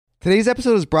Today's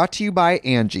episode is brought to you by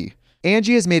Angie.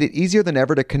 Angie has made it easier than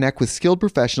ever to connect with skilled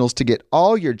professionals to get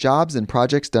all your jobs and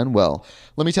projects done well.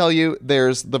 Let me tell you,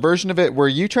 there's the version of it where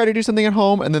you try to do something at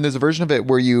home, and then there's a version of it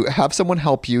where you have someone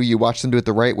help you, you watch them do it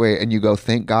the right way, and you go,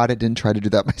 thank God I didn't try to do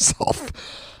that myself.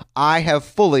 I have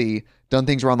fully done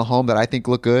things around the home that I think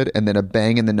look good, and then a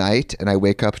bang in the night, and I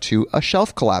wake up to a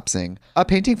shelf collapsing, a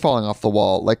painting falling off the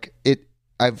wall.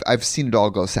 I've seen it all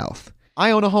go south.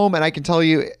 I own a home, and I can tell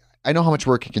you, I know how much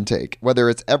work it can take. Whether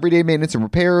it's everyday maintenance and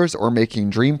repairs or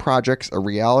making dream projects a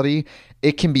reality,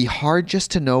 it can be hard just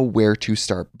to know where to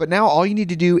start. But now all you need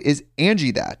to do is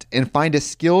Angie that and find a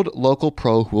skilled local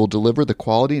pro who will deliver the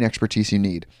quality and expertise you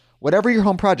need. Whatever your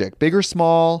home project, big or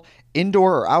small,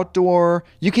 indoor or outdoor,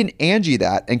 you can Angie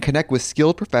that and connect with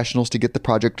skilled professionals to get the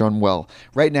project done well.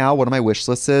 Right now, one of my wish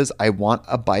lists is I want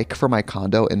a bike for my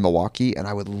condo in Milwaukee, and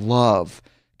I would love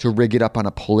to rig it up on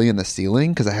a pulley in the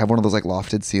ceiling because I have one of those like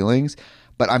lofted ceilings,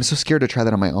 but I'm so scared to try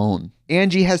that on my own.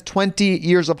 Angie has 20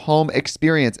 years of home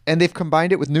experience, and they've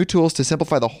combined it with new tools to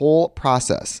simplify the whole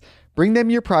process. Bring them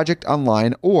your project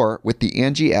online or with the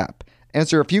Angie app.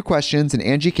 Answer a few questions and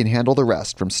Angie can handle the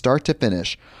rest from start to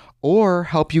finish, or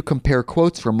help you compare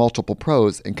quotes from multiple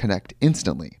pros and connect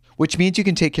instantly, which means you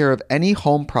can take care of any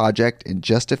home project in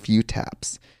just a few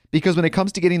taps. Because when it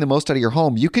comes to getting the most out of your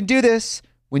home, you can do this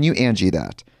when you Angie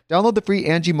that. Download the free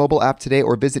Angie mobile app today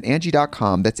or visit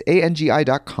Angie.com. That's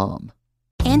ANGI.com.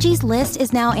 Angie's List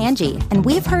is now Angie, and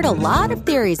we've heard a lot of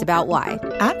theories about why.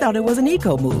 I thought it was an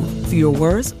eco move. Fewer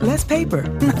words, less paper.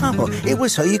 No, it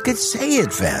was so you could say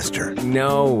it faster.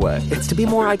 No, it's to be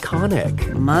more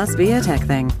iconic. Must be a tech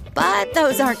thing. But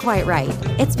those aren't quite right.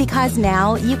 It's because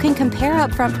now you can compare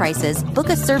upfront prices, book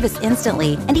a service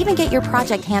instantly, and even get your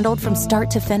project handled from start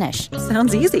to finish.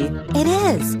 Sounds easy. It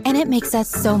is, and it makes us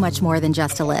so much more than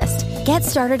just a list. Get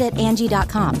started at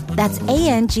Angie.com. That's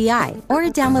ANGI, or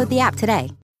download the app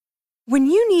today. When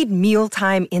you need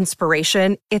mealtime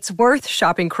inspiration, it's worth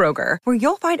shopping Kroger, where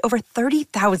you'll find over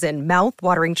 30,000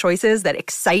 mouth-watering choices that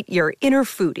excite your inner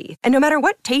foodie. And no matter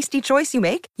what tasty choice you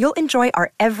make, you'll enjoy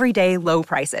our everyday low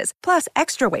prices, plus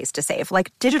extra ways to save,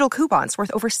 like digital coupons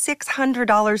worth over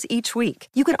 $600 each week.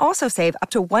 You can also save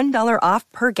up to $1 off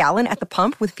per gallon at the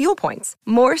pump with fuel points.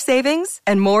 More savings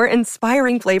and more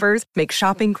inspiring flavors make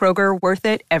shopping Kroger worth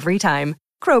it every time.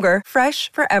 Kroger,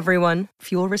 fresh for everyone.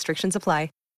 Fuel restrictions apply.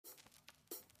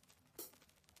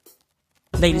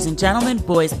 Ladies and gentlemen,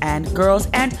 boys and girls,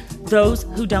 and those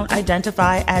who don't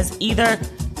identify as either,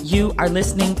 you are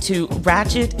listening to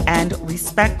Ratchet and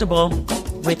Respectable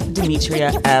with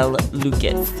Demetria L.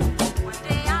 Lucas.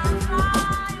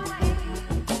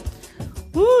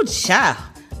 Woo, child.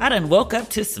 I done woke up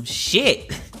to some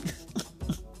shit.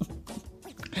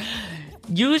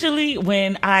 Usually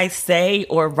when I say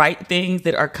or write things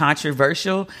that are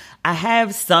controversial, I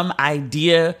have some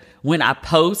idea when I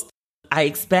post. I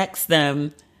expect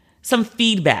some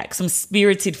feedback, some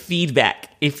spirited feedback,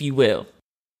 if you will.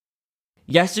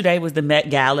 Yesterday was the Met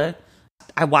Gala.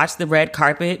 I watched the red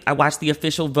carpet. I watched the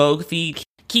official Vogue feed.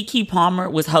 Keke Palmer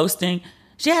was hosting.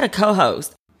 She had a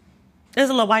co-host. There's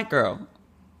a little white girl.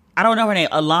 I don't know her name.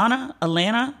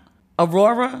 Alana,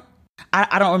 Aurora.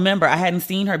 I don't remember. I hadn't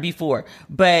seen her before.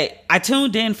 But I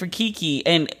tuned in for Keke.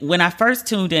 And when I first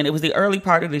tuned in, it was the early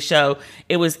part of the show.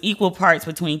 It was equal parts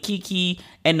between Keke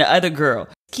and the other girl.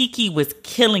 Keke was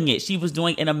killing it. She was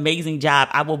doing an amazing job.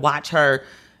 I will watch her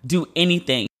do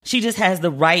anything. She just has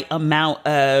the right amount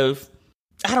of,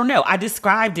 I don't know. I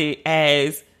described it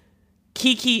as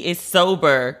Keke is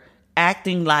sober,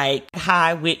 acting like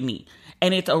High Whitney.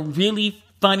 And it's a really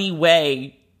funny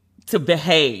way to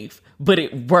behave. But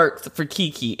it works for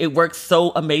Keke. It works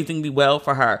so amazingly well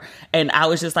for her. And I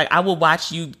was just like, I will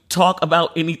watch you talk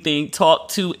about anything, talk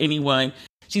to anyone.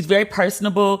 She's very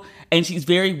personable and she's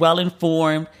very well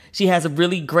informed. She has a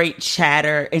really great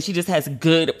chatter and she just has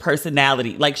good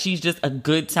personality. Like she's just a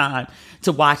good time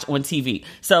to watch on TV.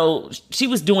 So she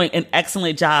was doing an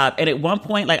excellent job. And at one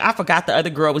point, like I forgot the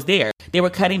other girl was there. They were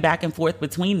cutting back and forth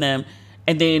between them.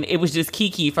 And then it was just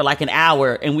Keke for like an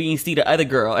hour and we didn't see the other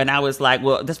girl. And I was like,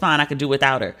 well, that's fine. I could do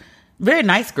without her. Very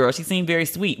nice girl. She seemed very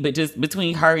sweet. But just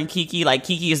between her and Keke, like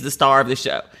Keke is the star of the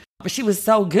show. But she was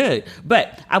so good.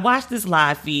 But I watched this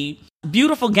live feed.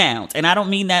 Beautiful gowns. And I don't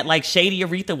mean that like shady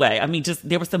Aretha way. I mean, just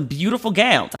there were some beautiful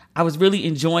gowns. I was really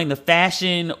enjoying the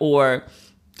fashion or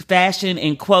fashion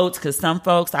in quotes because some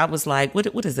folks, I was like,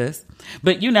 what is this?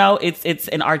 But, you know, it's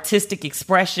an artistic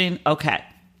expression. Okay.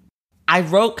 I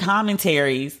wrote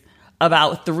commentaries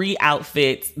about 3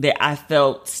 outfits that I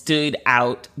felt stood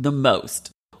out the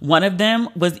most. One of them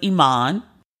was Iman.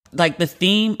 Like the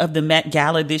theme of the Met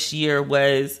Gala this year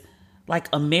was like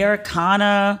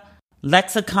Americana,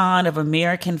 lexicon of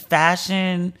American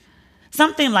fashion,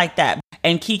 something like that.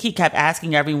 And Kiki kept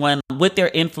asking everyone what their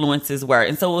influences were.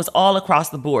 And so it was all across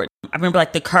the board. I remember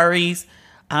like the Currys,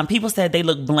 people said they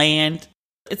look bland.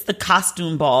 It's the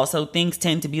costume ball, so things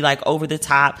tend to be like over the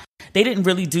top. They didn't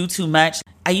really do too much.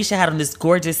 Aisha had on this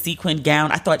gorgeous sequin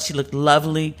gown. I thought she looked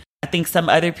lovely. I think some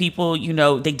other people,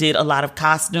 they did a lot of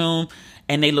costume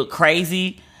and they look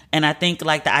crazy. And I think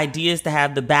like the idea is to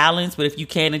have the balance, but if you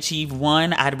can't achieve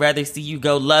one, I'd rather see you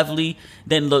go lovely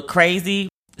than look crazy.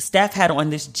 Steph had on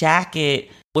this jacket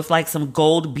with like some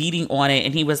gold beading on it.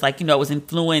 And he was like, it was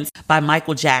influenced by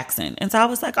Michael Jackson. And so I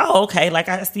was like, oh, okay. Like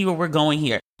I see where we're going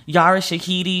here. Yara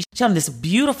Shahidi, she had on this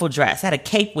beautiful dress, had a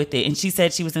cape with it. And she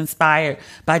said she was inspired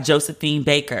by Josephine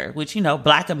Baker, which,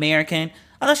 Black American.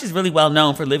 Although she's really well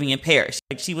known for living in Paris.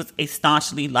 Like she was a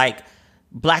staunchly like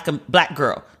black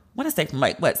girl. I want to say from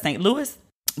St. Louis?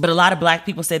 But a lot of Black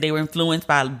people said they were influenced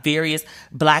by various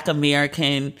Black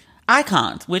American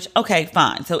icons, which, okay,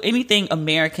 fine. So anything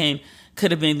American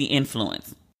could have been the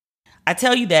influence. I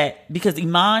tell you that because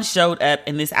Iman showed up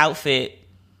in this outfit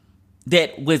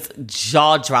that was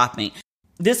jaw-dropping.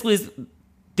 This was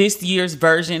this year's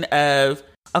version of,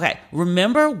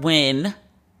 remember when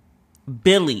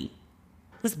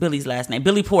what's Billy's last name?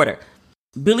 Billy Porter.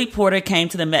 Billy Porter came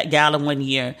to the Met Gala one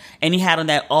year and he had on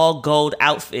that all gold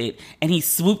outfit and he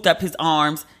swooped up his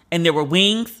arms and there were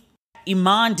wings.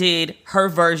 Iman did her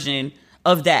version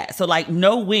of that. So like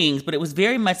no wings, but it was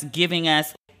very much giving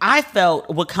us, I felt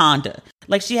Wakanda.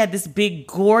 Like she had this big,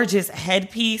 gorgeous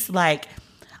headpiece. Like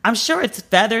I'm sure it's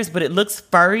feathers, but it looks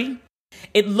furry.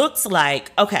 It looks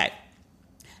like,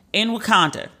 in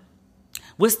Wakanda,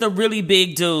 what's the really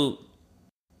big dude?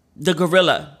 The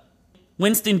gorilla.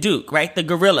 Winston Duke, right? The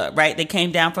gorilla, right? They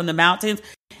came down from the mountains.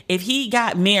 If he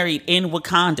got married in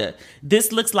Wakanda,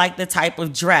 this looks like the type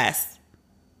of dress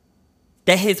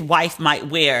that his wife might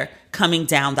wear coming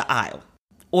down the aisle.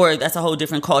 Or that's a whole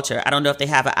different culture. I don't know if they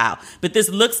have an aisle. But this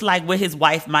looks like what his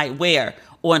wife might wear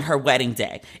on her wedding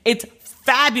day. It's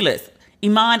fabulous.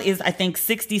 Iman is, I think,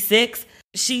 66.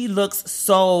 She looks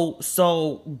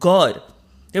so good.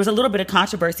 There was a little bit of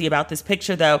controversy about this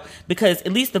picture, though, because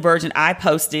at least the version I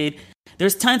posted,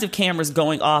 there's tons of cameras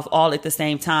going off all at the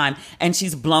same time, and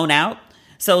she's blown out.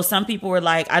 So some people were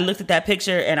like, I looked at that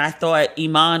picture and I thought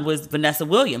Iman was Vanessa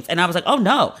Williams. And I was like, oh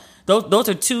no, those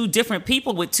are two different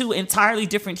people with two entirely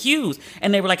different hues.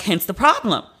 And they were like, hence the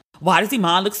problem. Why does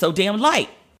Iman look so damn light?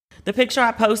 The picture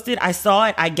I posted, I saw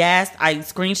it, I gasped, I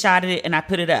screenshotted it, and I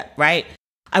put it up, right?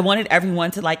 I wanted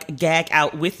everyone to like gag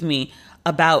out with me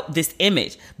about this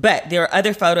image. But there are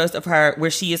other photos of her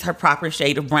where she is her proper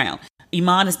shade of brown.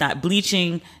 Iman is not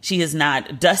bleaching. She has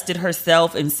not dusted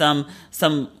herself in some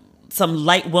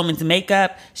light woman's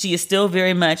makeup. She is still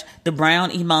very much the brown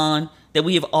Iman that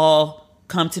we have all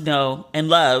come to know and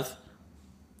love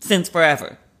since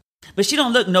forever. But she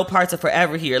don't look no parts of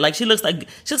forever here. Like she looks like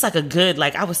a good,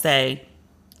 like I would say,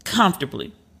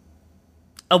 comfortably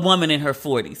a woman in her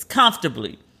 40s.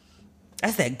 Comfortably.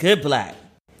 That's that good black.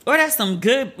 Or that's some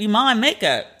good Iman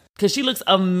makeup. Because she looks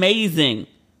amazing.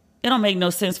 It don't make no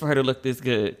sense for her to look this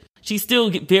good. She's still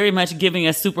very much giving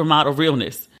us supermodel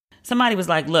realness. Somebody was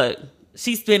like, look,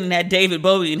 she's spending that David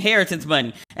Bowie inheritance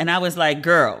money. And I was like,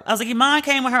 girl. I was like, Iman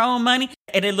came with her own money.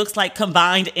 And it looks like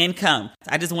combined income.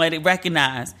 I just wanted to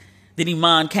recognize that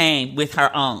Iman came with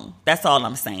her own. That's all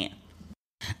I'm saying.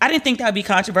 I didn't think that would be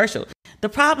controversial. The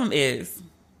problem is,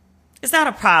 it's not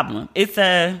a problem. It's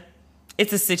a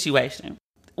situation.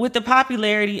 With the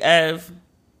popularity of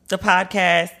the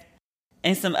podcast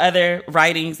and some other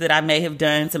writings that I may have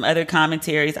done, some other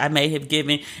commentaries I may have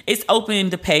given, it's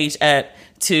opened the page up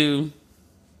to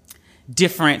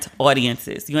different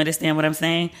audiences. You understand what I'm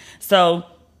saying? So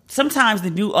sometimes the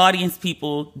new audience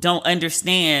people don't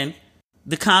understand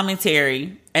the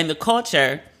commentary and the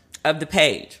culture of the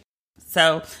page.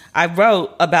 So I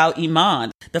wrote about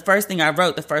Iman. The first thing I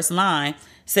wrote, the first line,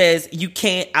 says, you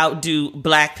can't outdo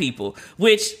black people,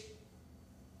 which,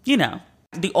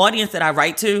 the audience that I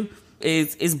write to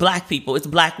is black people. It's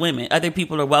black women. Other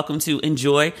people are welcome to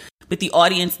enjoy. But the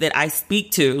audience that I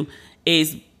speak to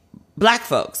is black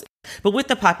folks. But with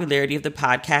the popularity of the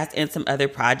podcast and some other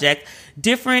projects,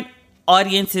 different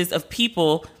audiences of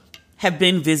people have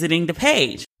been visiting the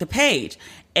page.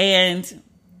 And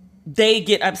they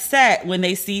get upset when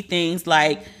they see things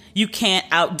like, you can't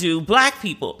outdo black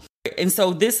people. And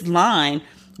so this line,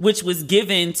 which was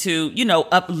given to,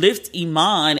 uplift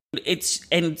Iman,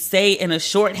 and say in a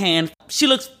shorthand, she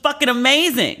looks fucking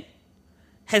amazing,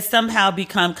 has somehow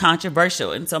become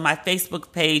controversial. And so my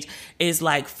Facebook page is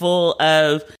like full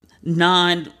of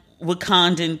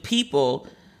non-Wakandan people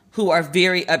who are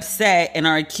very upset and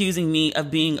are accusing me of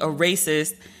being a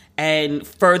racist and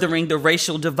furthering the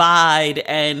racial divide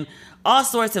and all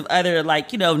sorts of other,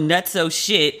 like, you know, nutso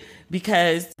shit,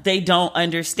 because they don't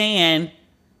understand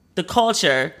the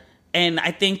culture. And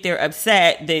I think they're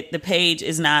upset that the page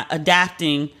is not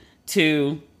adapting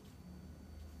to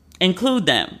include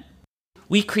them.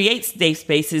 We create safe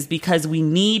spaces because we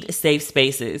need safe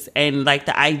spaces. And like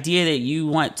the idea that you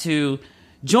want to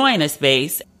join a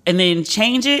space and then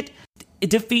change it, it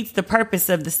defeats the purpose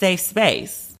of the safe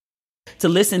space. To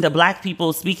listen to Black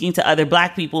people speaking to other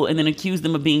Black people and then accuse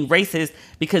them of being racist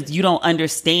because you don't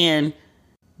understand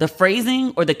the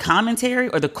phrasing or the commentary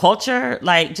or the culture,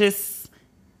 like, just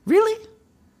really?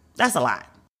 That's a lot.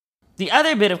 The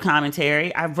other bit of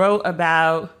commentary I wrote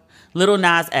about Lil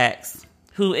Nas X,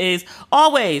 who is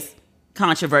always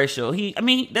controversial.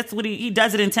 That's what he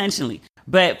does it intentionally.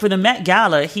 But for the Met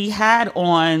Gala, he had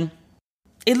on,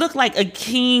 it looked like a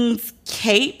king's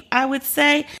cape, I would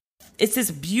say. It's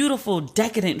this beautiful,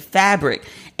 decadent fabric.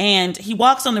 And he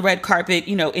walks on the red carpet,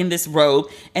 you know, in this robe.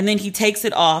 And then he takes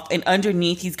it off. And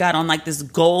underneath, he's got on like this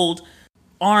gold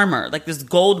armor, like this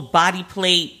gold body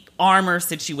plate armor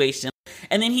situation.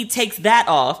 And then he takes that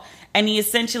off. And he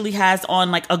essentially has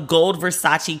on like a gold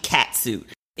Versace catsuit.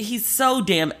 He's so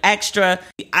damn extra.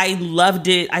 I loved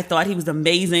it. I thought he was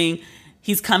amazing.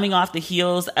 He's coming off the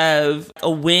heels of a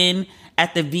win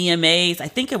at the VMAs. I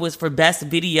think it was for Best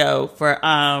Video for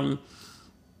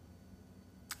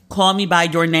Call Me By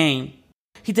Your Name.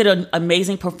 He did an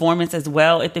amazing performance as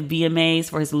well at the VMAs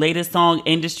for his latest song,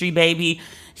 Industry Baby.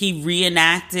 He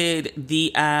reenacted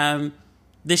the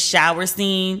shower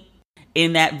scene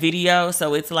in that video.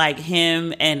 So it's like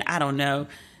him and, I don't know,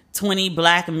 20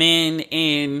 Black men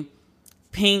in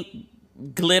pink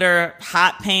glitter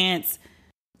hot pants,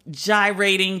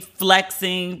 gyrating,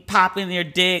 flexing, popping their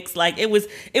dicks. Like it was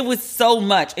so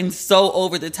much and so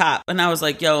over the top. And I was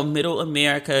like, yo, middle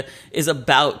America is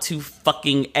about to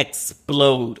fucking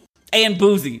explode. And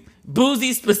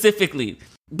Boosie specifically.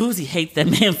 Boosie hates that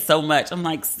man so much. I'm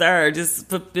like, sir, just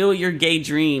fulfill your gay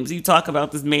dreams. You talk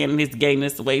about this man and his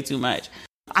gayness way too much.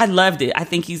 I loved it. I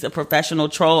think he's a professional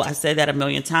troll. I said that a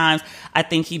million times. I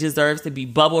think he deserves to be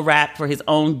bubble wrapped for his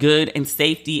own good and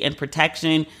safety and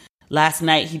protection. Last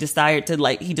night, he decided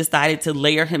to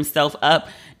layer himself up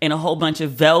in a whole bunch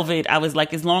of velvet. I was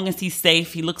like, as long as he's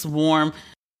safe, he looks warm.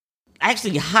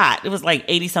 Actually hot. It was like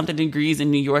 80 something degrees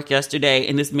in New York yesterday.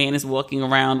 And this man is walking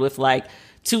around with like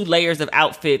 2 layers of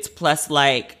outfits plus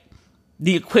like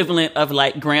the equivalent of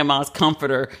like grandma's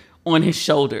comforter on his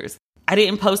shoulders. I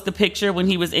didn't post the picture when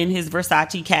he was in his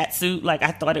Versace catsuit. Like,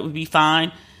 I thought it would be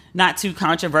fine. Not too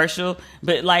controversial.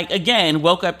 But, like, again,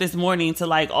 woke up this morning to,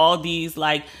 like, all these,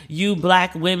 like, you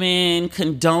Black women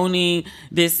condoning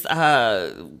this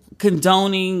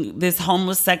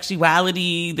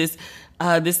homosexuality,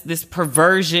 this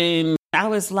perversion. I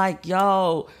was like,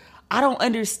 yo, I don't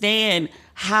understand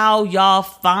how y'all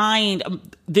find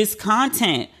this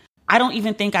content. I don't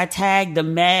even think I tagged the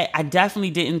Met. I definitely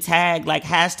didn't tag like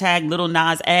hashtag Lil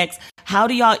Nas X. How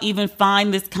do y'all even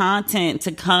find this content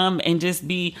to come and just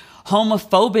be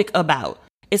homophobic about?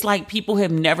 It's like people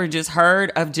have never just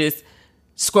heard of just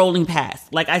scrolling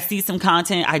past. Like I see some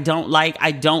content I don't like,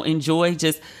 I don't enjoy,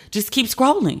 just keep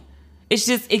scrolling. It's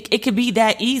just, it could be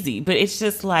that easy, but it's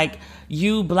just like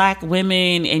you Black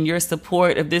women and your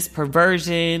support of this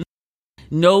perversion.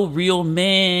 No real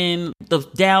men, the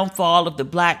downfall of the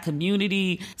Black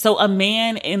community. So a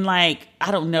man in like,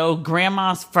 I don't know,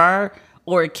 grandma's fur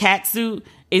or a catsuit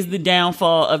is the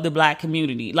downfall of the Black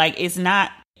community. Like it's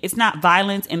not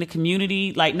violence in the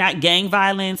community, like not gang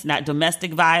violence, not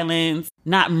domestic violence,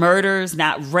 not murders,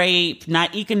 not rape,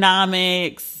 not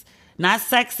economics, not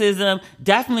sexism,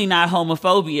 definitely not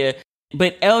homophobia,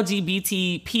 but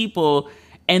LGBT people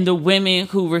and the women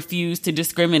who refuse to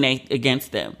discriminate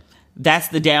against them. That's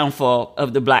the downfall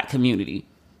of the Black community.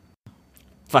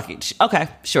 Fuck it. Okay,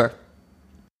 sure.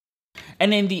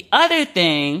 And then the other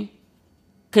thing,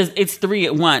 because it's 3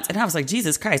 at once. And I was like,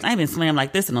 Jesus Christ, I ain't been slammed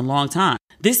like this in a long time.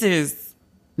 This is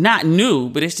not new,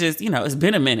 but it's just, it's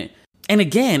been a minute. And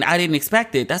again, I didn't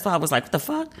expect it. That's why I was like, what the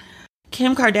fuck?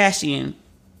 Kim Kardashian,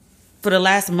 for the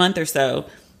last month or so,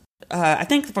 I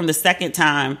think from the second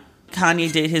time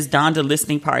Kanye did his Donda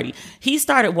listening party, he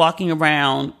started walking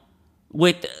around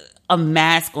with a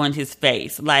mask on his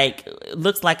face, like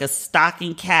looks like a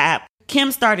stocking cap.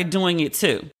 Kim started doing it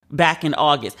too back in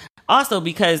August. Also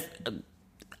because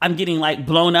I'm getting like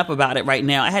blown up about it right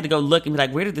now. I had to go look and be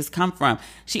like, where did this come from?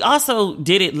 She also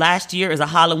did it last year as a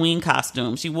Halloween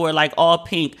costume. She wore like all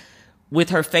pink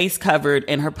with her face covered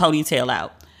and her ponytail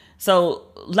out. So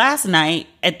last night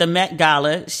at the Met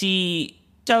Gala, she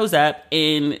shows up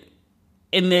in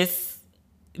this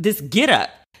get-up.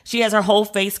 She has her whole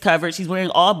face covered. She's wearing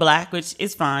all black, which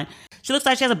is fine. She looks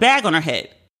like she has a bag on her head.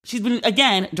 She's been,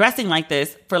 again, dressing like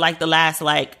this for like the last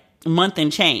month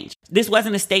and change. This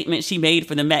wasn't a statement she made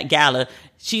for the Met Gala.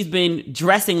 She's been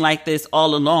dressing like this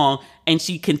all along, and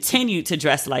she continued to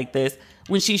dress like this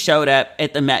when she showed up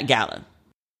at the Met Gala.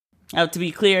 Now, to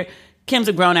be clear, Kim's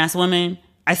a grown-ass woman.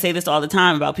 I say this all the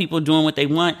time about people doing what they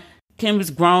want. Kim is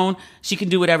grown. She can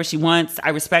do whatever she wants. I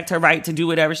respect her right to do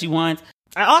whatever she wants.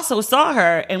 I also saw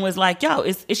her and was like, yo,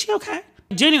 is she okay?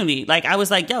 Genuinely, I was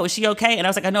like, yo, is she okay? And I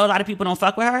was like, I know a lot of people don't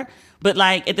fuck with her, but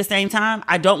at the same time,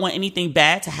 I don't want anything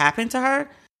bad to happen to her.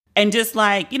 And just a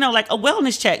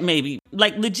wellness check maybe.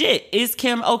 Legit, is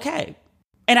Kim okay?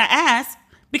 And I asked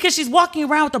because she's walking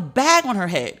around with a bag on her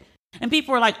head. And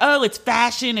people are like, oh, it's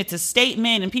fashion, it's a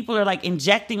statement. And people are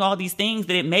injecting all these things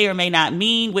that it may or may not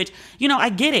mean, which, I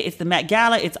get it. It's the Met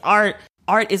Gala, it's art.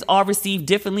 Art is all received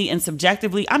differently and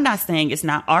subjectively. I'm not saying it's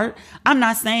not art. I'm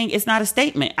not saying it's not a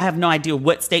statement. I have no idea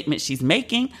what statement she's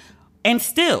making. And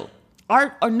still,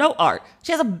 art or no art,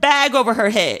 she has a bag over her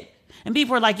head. And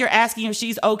people are like, you're asking if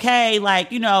she's okay.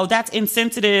 That's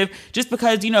insensitive just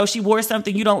because, she wore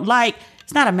something you don't like.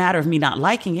 It's not a matter of me not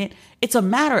liking it. It's a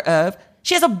matter of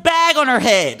she has a bag on her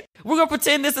head. We're going to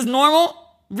pretend this is normal?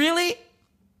 Really?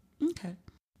 Okay.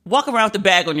 Walk around with the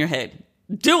bag on your head.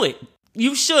 Do it.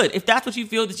 You should. If that's what you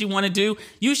feel that you want to do,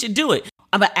 you should do it.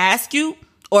 I'm going to ask you,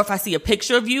 or if I see a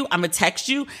picture of you, I'm going to text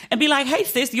you and be like, hey,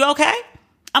 sis, you okay?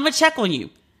 I'm going to check on you.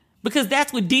 Because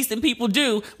that's what decent people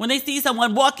do when they see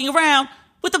someone walking around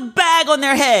with a bag on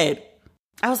their head.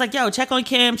 I was like, yo, check on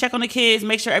Kim, check on the kids,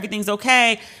 make sure everything's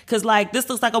okay. Because, this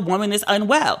looks like a woman that's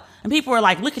unwell. And people are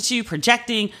like, look at you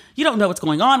projecting. You don't know what's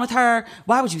going on with her.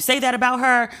 Why would you say that about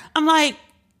her? I'm like,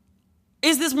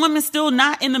 is this woman still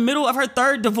not in the middle of her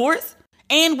third divorce?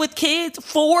 And with kids,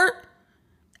 4?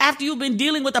 After you've been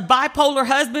dealing with a bipolar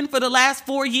husband for the last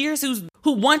 4 years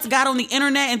who once got on the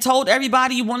internet and told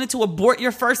everybody you wanted to abort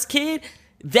your first kid?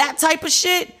 That type of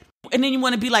shit? And then you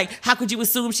want to be like, how could you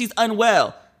assume she's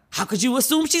unwell? How could you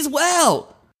assume she's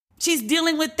well? She's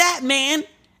dealing with that, man.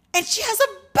 And she has a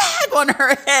bag on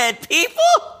her head,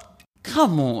 people.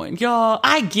 Come on, y'all.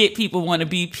 I get people want to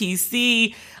be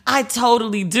PC. I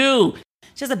totally do.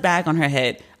 She has a bag on her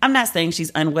head. I'm not saying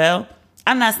she's unwell.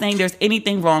 I'm not saying there's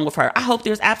anything wrong with her. I hope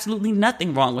there's absolutely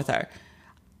nothing wrong with her.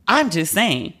 I'm just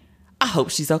saying, I hope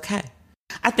she's okay.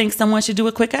 I think someone should do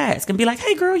a quick ask and be like,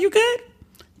 hey, girl, you good?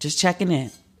 Just checking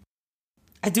in.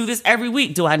 I do this every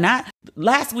week, do I not?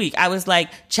 Last week, I was like,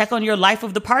 check on your life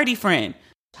of the party friend.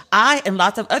 I and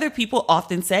lots of other people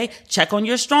often say, check on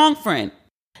your strong friend.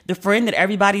 The friend that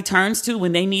everybody turns to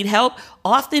when they need help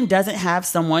often doesn't have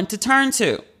someone to turn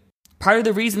to. Part of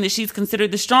the reason that she's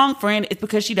considered the strong friend is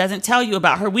because she doesn't tell you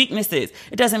about her weaknesses.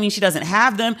 It doesn't mean she doesn't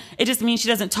have them. It just means she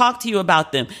doesn't talk to you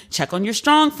about them. Check on your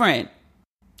strong friend.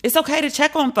 It's okay to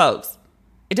check on folks.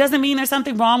 It doesn't mean there's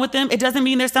something wrong with them. It doesn't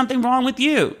mean there's something wrong with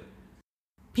you.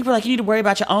 People are like, you need to worry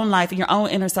about your own life and your own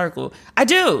inner circle. I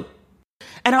do.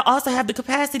 And I also have the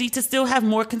capacity to still have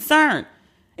more concern,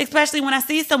 especially when I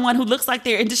see someone who looks like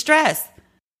they're in distress.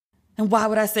 And why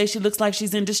would I say she looks like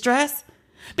she's in distress?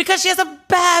 Because she has a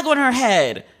bag on her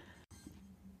head.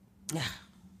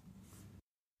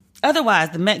 Otherwise,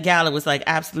 the Met Gala was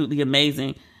absolutely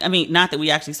amazing. I mean, not that we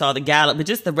actually saw the gala, but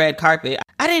just the red carpet.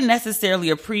 I didn't necessarily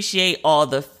appreciate all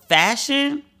the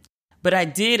fashion, but I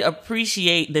did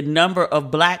appreciate the number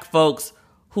of Black folks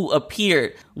who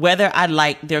appeared, whether I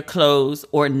liked their clothes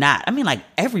or not. I mean,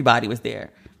 everybody was there.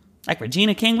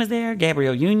 Regina King was there.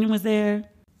 Gabrielle Union was there.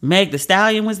 Meg Thee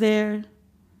Stallion was there.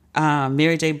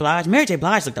 Mary J. Blige. Mary J.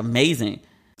 Blige looked amazing.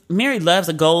 Mary loves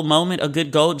a gold moment, a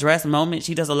good gold dress moment.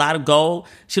 She does a lot of gold.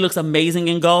 She looks amazing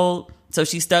in gold. So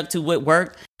she stuck to what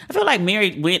worked. I feel like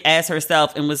Mary went as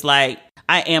herself and was like,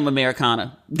 I am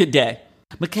Americana. Good day.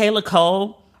 Michaela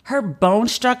Cole, her bone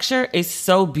structure is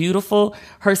so beautiful.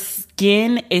 Her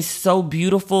skin is so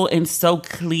beautiful and so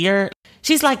clear.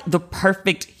 She's like the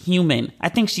perfect human. I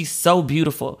think she's so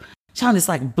beautiful. She's on this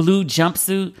blue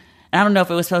jumpsuit. I don't know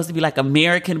if it was supposed to be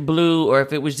American blue or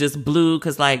if it was just blue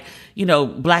because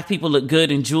Black people look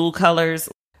good in jewel colors.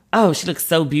 Oh, she looks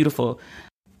so beautiful.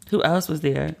 Who else was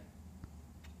there?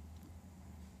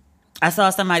 I saw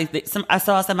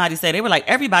somebody say, they were like,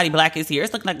 everybody Black is here.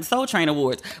 It's looking like the Soul Train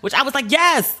Awards, which I was like,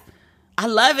 yes, I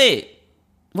love it.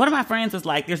 One of my friends was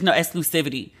like, there's no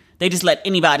exclusivity. They just let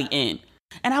anybody in.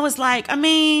 And I was like, I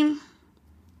mean,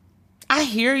 I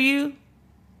hear you.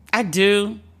 I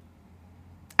do.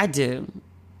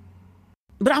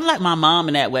 But I'm like my mom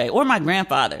in that way, or my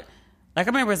grandfather. I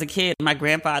remember as a kid, my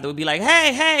grandfather would be like,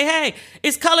 hey,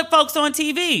 it's colored folks on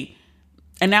TV.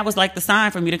 And that was like the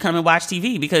sign for me to come and watch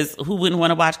TV, because who wouldn't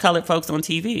want to watch colored folks on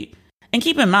TV? And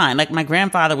keep in mind, like, my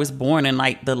grandfather was born in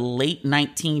like the late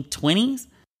 1920s.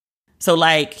 So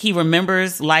like, he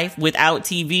remembers life without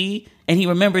TV, and he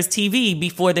remembers TV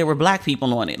before there were black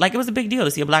people on it. Like, it was a big deal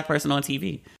to see a black person on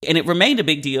TV. And it remained a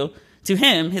big deal to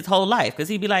him his whole life, because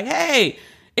he'd be like, hey,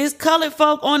 it's colored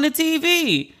folk on the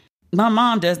TV. My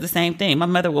mom does the same thing. My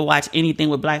mother will watch anything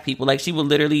with black people. Like, she will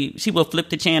flip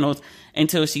the channels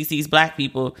until she sees black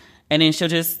people, and then she'll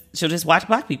just watch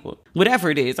black people, whatever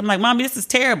it is. I'm like, Mom, this is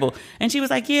terrible. And she was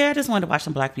like, yeah, I just wanted to watch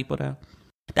some black people though.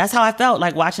 That's how I felt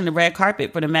like watching the red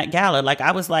carpet for the Met Gala. Like,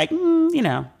 I was like,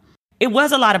 it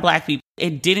was a lot of black people.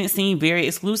 It didn't seem very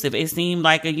exclusive. It seemed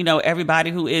like,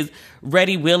 everybody who is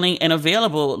ready, willing, and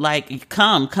available, like,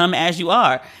 come as you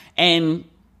are. And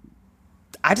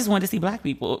I just wanted to see black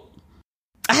people.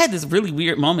 I had this really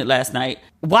weird moment last night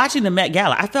watching the Met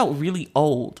Gala. I felt really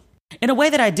old in a way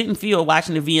that I didn't feel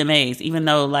watching the VMAs, even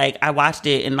though like I watched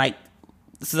it and like,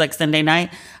 this is like Sunday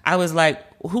night. I was like,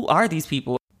 who are these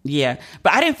people? Yeah.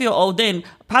 But I didn't feel old then,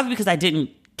 probably because I didn't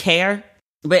care.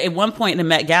 But at one point in the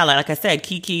Met Gala, like I said,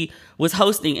 Kiki was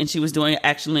hosting and she was doing an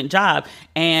excellent job.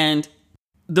 And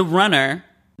the runner,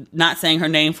 not saying her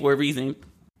name for a reason,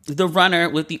 the runner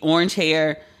with the orange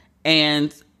hair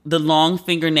and the long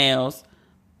fingernails,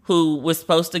 who was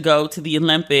supposed to go to the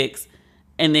Olympics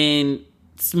and then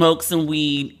smoke some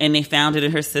weed, and they found it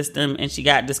in her system and she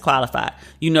got disqualified.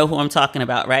 You know who I'm talking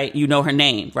about, right? You know her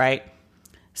name, right?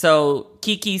 So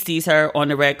Kiki sees her on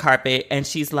the red carpet and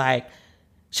she's like,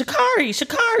 Sha'Carri,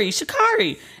 Sha'Carri,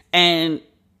 Sha'Carri. And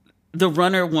the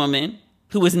runner woman,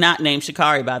 who is not named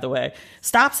Sha'Carri, by the way,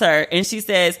 stops her and she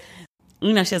says,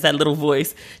 she has that little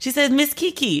voice. She says, Miss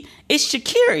Kiki, it's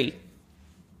Sha'Carri.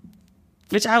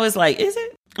 Which I was like, is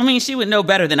it? I mean, she would know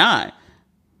better than I.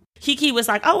 Kiki was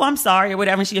like, oh, I'm sorry, or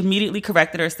whatever. And she immediately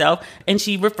corrected herself, and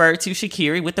she referred to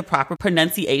Sha'Carri with the proper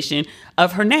pronunciation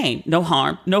of her name. No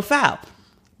harm, no foul.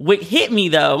 What hit me,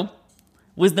 though,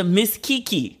 was the Miss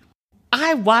Kiki.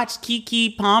 I watched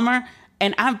Keke Palmer,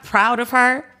 and I'm proud of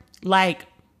her like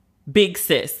big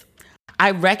sis.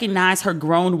 I recognize her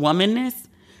grown womanness,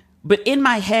 but in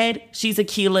my head, she's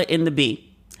Akilah in the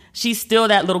Bee. She's still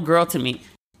that little girl to me.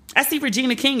 I see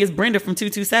Regina King as Brenda from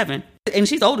 227, and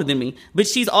she's older than me, but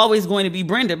she's always going to be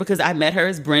Brenda because I met her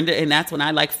as Brenda, and that's when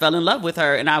I like fell in love with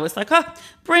her, and I was like, oh,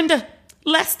 Brenda,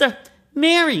 Lester,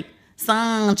 Mary,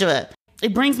 Sandra.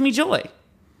 It brings me joy.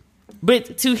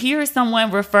 But to hear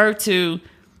someone refer to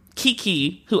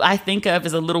Kiki, who I think of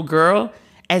as a little girl,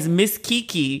 as Miss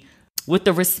Kiki, with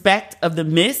the respect of the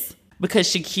Miss, because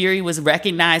Sha'Carri was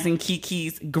recognizing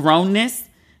Kiki's grownness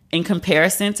in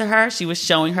comparison to her. She was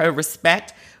showing her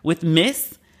respect with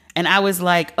Miss. And I was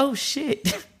like, oh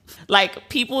shit. Like,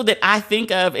 people that I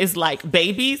think of as like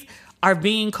babies are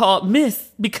being called Miss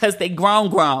because they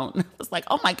grown. I was like,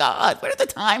 oh my God, where did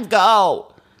the time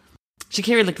go?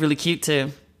 Sha'Carri looked really cute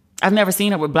too. I've never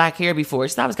seen her with black hair before.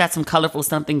 She's always got some colorful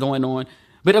something going on.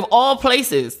 But of all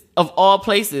places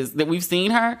that we've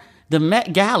seen her, the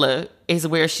Met Gala is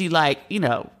where she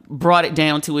brought it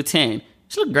down to a 10.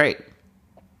 She looked great.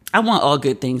 I want all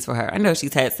good things for her. I know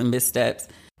she's had some missteps,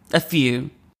 a few.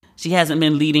 She hasn't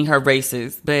been leading her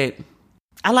races, but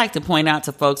I like to point out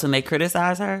to folks when they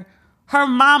criticize her, her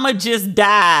mama just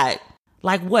died.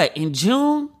 Like what, in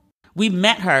June? We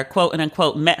met her, quote and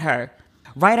unquote, met her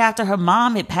right after her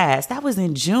mom had passed. That was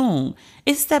in June.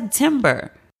 It's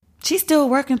September. She's still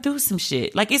working through some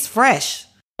shit. Like, it's fresh.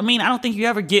 I mean, I don't think you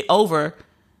ever get over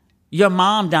your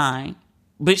mom dying,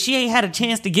 but she ain't had a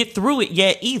chance to get through it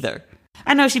yet either.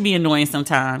 I know she be annoying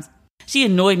sometimes. She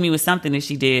annoyed me with something that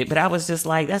she did, but I was just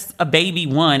like, that's a baby,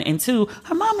 one. And two,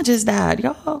 her mama just died,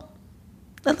 y'all.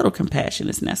 A little compassion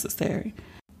is necessary.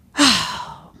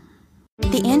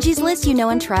 The Angie's List you know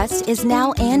and trust is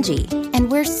now Angie,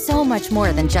 and we're so much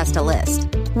more than just a list.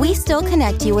 We still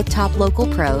connect you with top local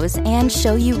pros and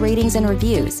show you ratings and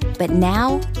reviews, but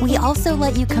now we also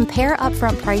let you compare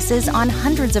upfront prices on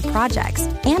hundreds of projects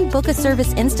and book a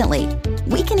service instantly.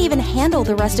 We can even handle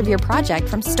the rest of your project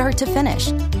from start to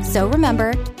finish. So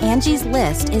remember, Angie's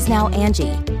List is now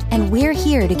Angie, and we're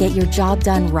here to get your job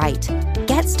done right.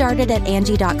 Get started at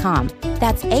Angie.com.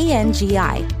 That's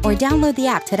ANGI, or download the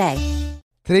app today.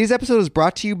 Today's episode is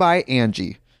brought to you by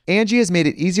Angie. Angie has made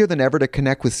it easier than ever to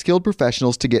connect with skilled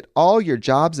professionals to get all your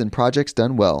jobs and projects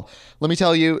done well. Let me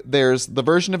tell you, there's the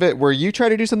version of it where you try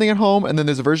to do something at home, and then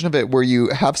there's a version of it where you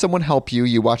have someone help you,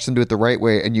 you watch them do it the right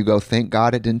way, and you go, thank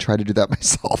God I didn't try to do that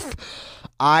myself.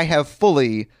 I have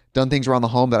fully done things around the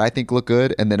home that I think look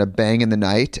good, and then a bang in the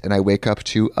night, and I wake up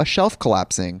to a shelf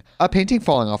collapsing, a painting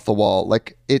falling off the wall.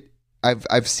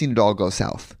 I've seen it all go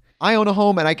south. I own a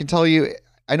home, and I can tell you,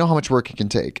 I know how much work it can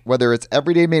take. Whether it's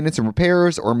everyday maintenance and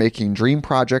repairs or making dream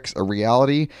projects a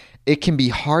reality, it can be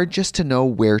hard just to know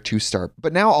where to start.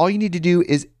 But now all you need to do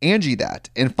is Angie that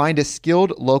and find a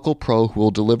skilled local pro who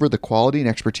will deliver the quality and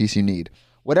expertise you need.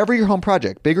 Whatever your home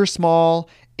project, big or small,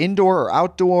 indoor or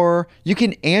outdoor, you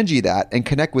can Angie that and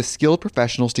connect with skilled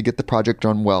professionals to get the project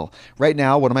done well. Right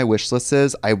now, one of my wish lists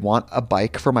is I want a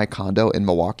bike for my condo in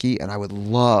Milwaukee, and I would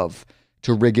love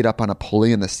to rig it up on a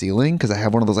pulley in the ceiling because I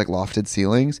have one of those like lofted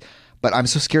ceilings, but I'm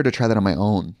so scared to try that on my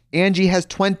own. Angie has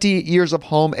 20 years of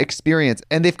home experience,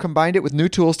 and they've combined it with new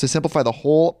tools to simplify the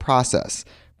whole process.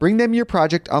 Bring them your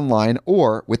project online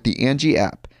or with the Angie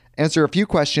app. Answer a few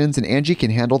questions and Angie can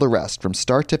handle the rest from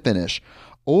start to finish,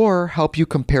 or help you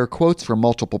compare quotes from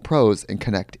multiple pros and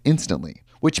connect instantly,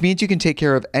 which means you can take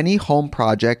care of any home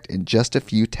project in just a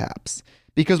few taps.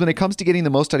 Because when it comes to getting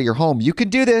the most out of your home, you can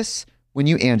do this when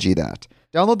you Angie that.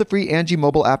 Download the free Angie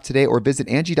mobile app today or visit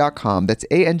Angie.com. That's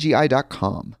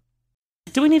ANGI.com.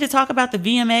 Do we need to talk about the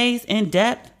VMAs in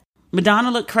depth?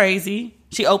 Madonna looked crazy.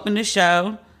 She opened the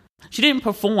show. She didn't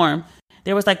perform.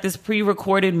 There was like this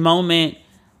pre-recorded moment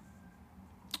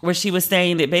where she was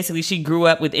saying that basically she grew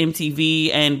up with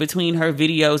MTV, and between her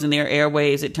videos and their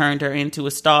airwaves, it turned her into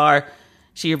a star.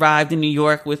 She arrived in New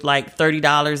York with like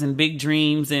 $30 and big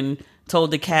dreams and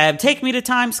told the cab, take me to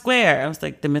Times Square. I was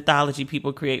like, the mythology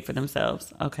people create for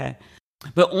themselves. Okay.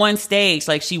 But on stage,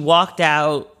 like she walked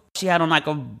out, she had on like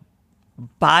a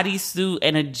bodysuit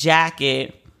and a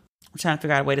jacket. I'm trying to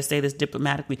figure out a way to say this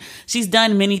diplomatically. She's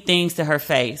done many things to her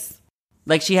face.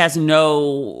 Like she has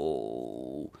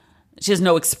no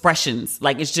expressions.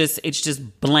 Like it's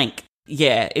just blank.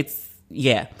 Yeah.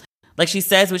 Like she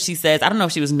says what she says. I don't know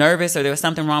if she was nervous or there was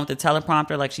something wrong with the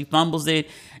teleprompter. Like she fumbles it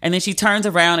and then she turns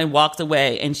around and walks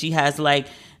away, and she has like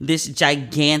this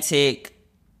gigantic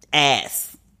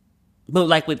ass, but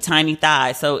like with tiny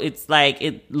thighs. So it's like,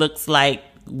 it looks like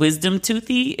wisdom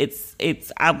toothy. It's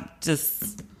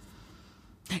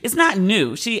not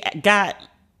new. She got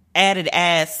added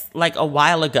ass like a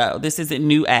while ago. This isn't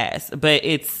new ass, but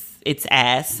it's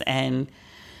ass. And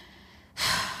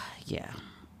yeah,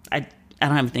 I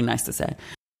don't have anything nice to say.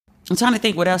 I'm trying to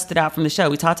think what else stood out from the show.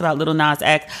 We talked about Lil Nas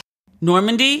X.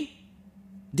 Normandy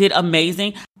did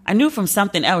amazing. I knew from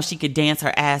something else she could dance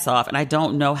her ass off, and I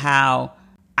don't know how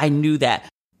I knew that.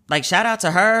 Like, shout out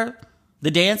to her, the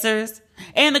dancers,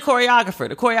 and the choreographer.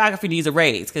 The choreographer needs a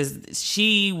raise because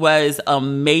she was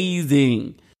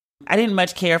amazing. I didn't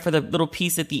much care for the little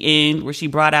piece at the end where she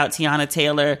brought out Tiana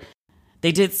Taylor.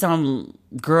 They did some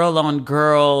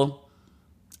girl-on-girl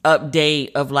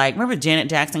update of like, remember Janet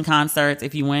Jackson concerts?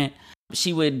 If you went,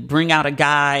 she would bring out a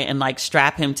guy and like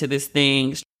strap him to this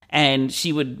thing, and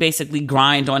she would basically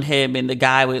grind on him, and the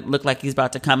guy would look like he's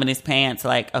about to come in his pants.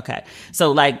 Like, okay.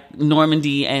 So like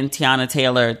Normandy and Tiana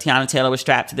Taylor was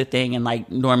strapped to the thing, and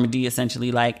like Normandy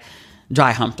essentially like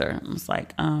dry humped her. I was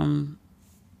like,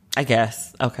 I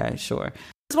guess. Okay, sure.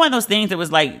 It's one of those things that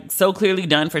was like so clearly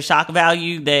done for shock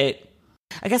value that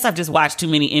I guess I've just watched too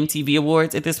many MTV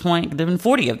awards at this point. There have been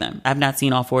 40 of them. I've not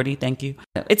seen all 40. Thank you.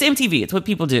 It's MTV. It's what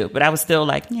people do. But I was still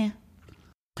like, yeah.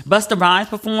 Busta Rhymes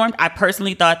performed. I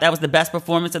personally thought that was the best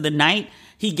performance of the night.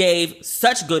 He gave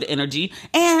such good energy.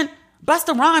 And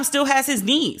Busta Rhymes still has his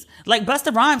knees. Like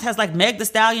Busta Rhymes has like Meg Thee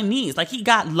Stallion knees. Like he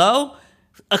got low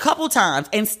a couple times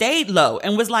and stayed low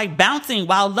and was like bouncing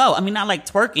while low. I mean, not like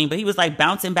twerking, but he was like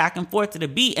bouncing back and forth to the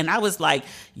beat. And I was like,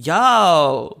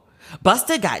 yo,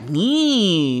 Busta got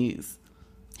knees.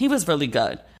 He was really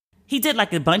good. He did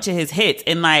like a bunch of his hits,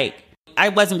 and like I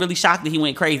wasn't really shocked that he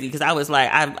went crazy because I was like,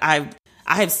 I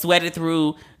have sweated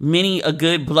through many a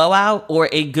good blowout or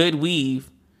a good weave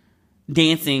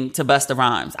dancing to Busta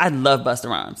Rhymes. I love Busta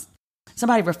Rhymes.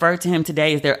 Somebody referred to him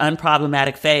today as their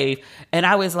unproblematic fave, and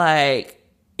I was like,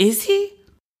 is he?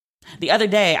 The other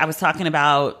day I was talking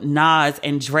about Nas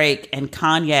and Drake and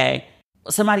Kanye.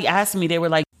 Somebody asked me, they were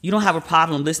like, you don't have a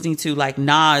problem listening to like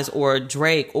Nas or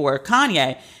Drake or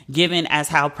Kanye, given as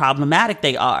how problematic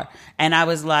they are. And I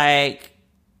was like,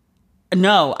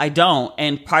 no, I don't.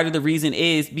 And part of the reason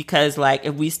is because like,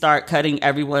 if we start cutting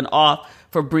everyone off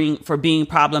for being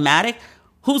problematic,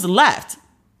 who's left?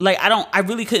 Like, I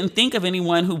really couldn't think of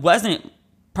anyone who wasn't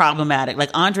problematic.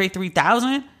 Like Andre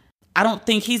 3000, I don't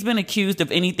think he's been accused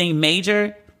of anything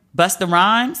major. Busta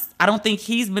Rhymes, I don't think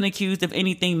he's been accused of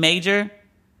anything major.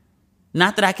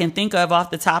 Not that I can think of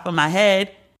off the top of my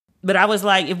head. But I was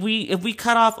like, if we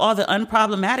cut off all the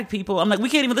unproblematic people, I'm like, we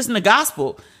can't even listen to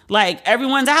gospel. Like,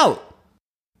 everyone's out.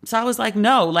 So I was like,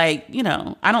 no, like, you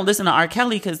know, I don't listen to R.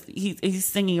 Kelly because he's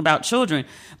singing about children.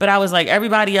 But I was like,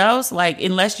 everybody else, like,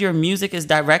 unless your music is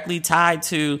directly tied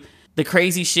to the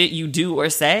crazy shit you do or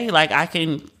say, like, I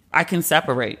can I can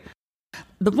separate.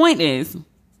 The point is,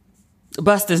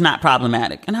 bust is not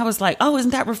problematic. And I was like, oh,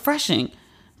 isn't that refreshing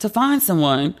to find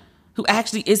someone who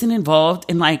actually isn't involved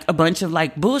in like a bunch of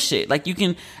like bullshit. Like you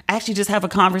can actually just have a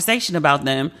conversation about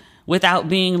them without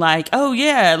being like, oh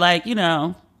yeah, like, you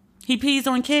know, he pees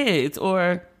on kids,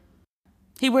 or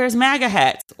he wears MAGA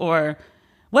hats, or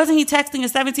wasn't he texting a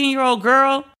 17-year-old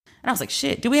girl? And I was like,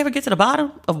 shit, did we ever get to the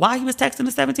bottom of why he was texting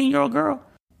a 17-year-old girl?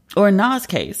 Or in Nas'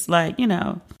 case, like, you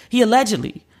know, he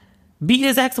allegedly beat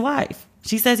his ex-wife.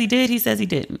 She says he did, he says he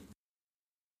didn't.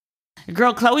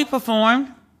 Girl, Chloe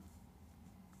performed.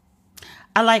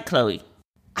 I like Chloe.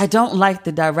 I don't like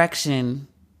the direction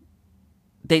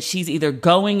that she's either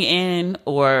going in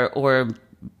or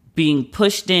being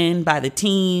pushed in by the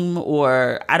team,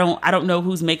 or I don't know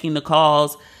who's making the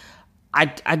calls.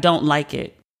 I don't like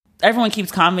it. Everyone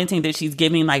keeps commenting that she's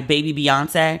giving like baby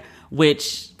Beyonce,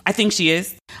 which I think she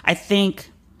is. I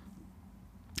think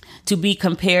to be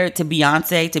compared to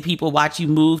Beyonce, to people watch you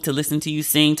move, to listen to you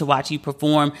sing, to watch you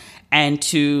perform, and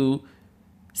to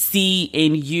see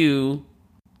in you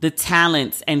the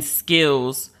talents and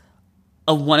skills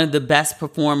of one of the best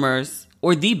performers,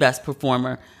 or the best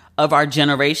performer of our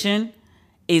generation,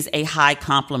 is a high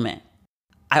compliment.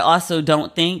 I also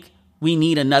don't think we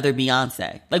need another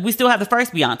Beyonce. Like, we still have the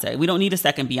first Beyonce. We don't need a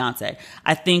second Beyonce.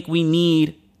 I think we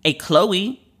need a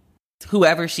Chloe,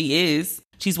 whoever she is.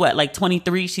 She's what, like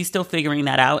 23? She's still figuring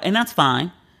that out, and that's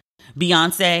fine.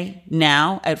 Beyonce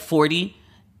now at 40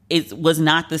 was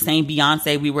not the same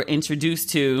Beyonce we were introduced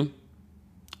to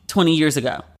 20 years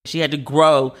ago. She had to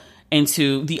grow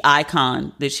into the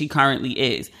icon that she currently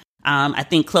is. I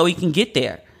think Chloe can get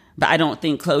there, but I don't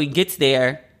think Chloe gets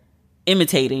there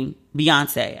imitating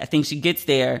Beyonce. I think she gets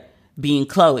there being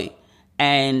Chloe.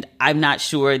 And I'm not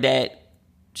sure that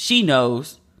she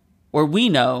knows, or we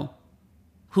know,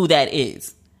 who that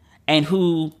is. And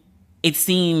who it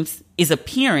seems is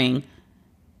appearing,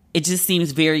 it just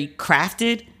seems very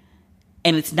crafted,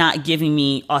 and it's not giving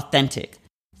me authentic.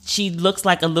 She looks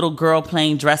like a little girl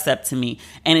playing dress up to me.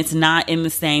 And it's not in the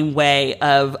same way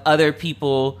of other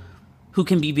people who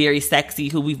can be very sexy,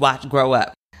 who we've watched grow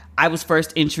up. I was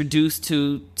first introduced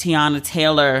to Tiana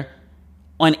Taylor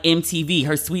on MTV,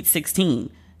 her Sweet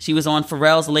 16. She was on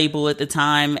Pharrell's label at the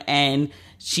time, and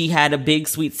she had a big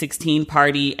Sweet 16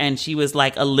 party, and she was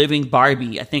like a living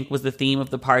Barbie, I think was the theme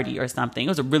of the party or something. It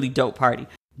was a really dope party.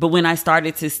 But when I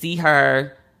started to see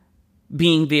her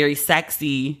being very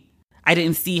sexy, I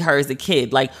didn't see her as a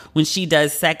kid. Like, when she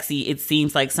does sexy, it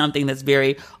seems like something that's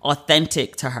very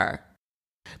authentic to her.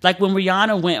 Like when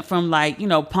Rihanna went from like, you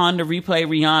know, Pon de Replay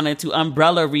Rihanna to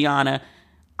Umbrella Rihanna,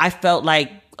 I felt like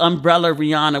Umbrella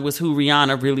Rihanna was who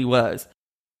Rihanna really was.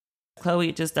 Chloe,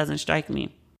 it just doesn't strike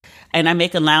me. And I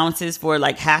make allowances for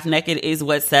like Half Naked Is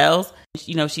What Sells.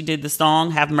 You know, she did the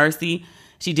song Have Mercy.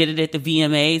 She did it at the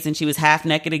VMAs, and she was half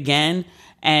naked again.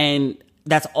 And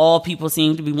that's all people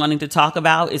seem to be wanting to talk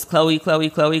about is Chloe, Chloe,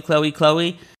 Chloe, Chloe,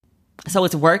 Chloe. So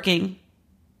it's working.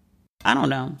 I don't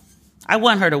know. I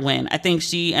want her to win. I think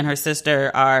she and her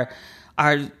sister are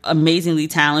amazingly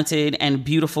talented and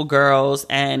beautiful girls,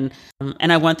 and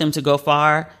I want them to go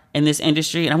far in this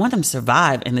industry, and I want them to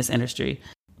survive in this industry.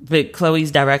 But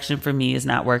Chloe's direction for me is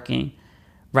not working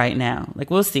right now. Like,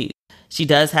 we'll see. She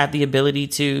does have the ability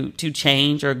to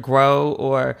change or grow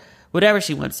or whatever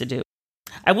she wants to do.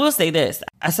 I will say this.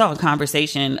 I saw a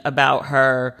conversation about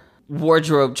her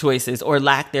wardrobe choices or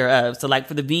lack thereof. So like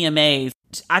for the VMAs,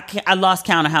 I lost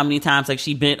count of how many times like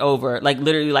she bent over, like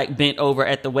literally like bent over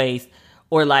at the waist,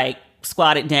 or like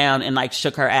squatted down and like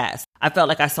shook her ass. I felt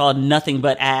like I saw nothing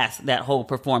but ass that whole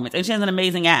performance. And she has an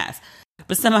amazing ass.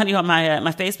 But somebody on my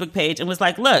Facebook page and was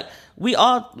like, look, we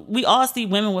all see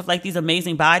women with like these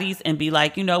amazing bodies and be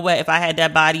like, you know what? If I had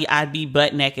that body, I'd be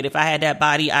butt naked. If I had that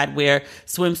body, I'd wear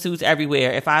swimsuits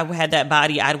everywhere. If I had that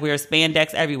body, I'd wear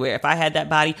spandex everywhere. If I had that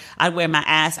body, I'd wear my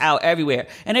ass out everywhere.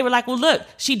 And they were like, well, look,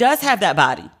 she does have that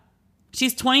body.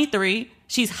 She's 23.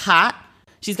 She's hot.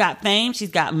 She's got fame.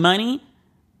 She's got money.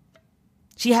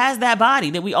 She has that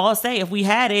body that we all say if we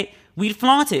had it, we'd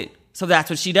flaunt it. So that's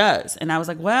what she does. And I was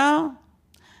like, well,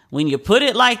 when you put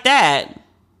it like that,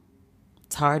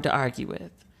 it's hard to argue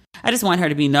with. I just want her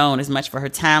to be known as much for her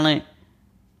talent,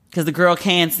 because the girl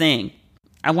can sing.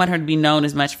 I want her to be known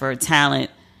as much for her talent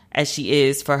as she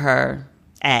is for her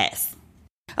ass.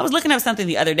 I was looking up something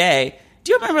the other day.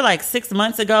 Do you remember like 6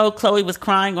 months ago, Chloe was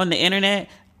crying on the internet?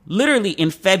 Literally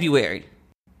in February.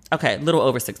 Okay, a little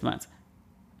over 6 months.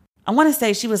 I want to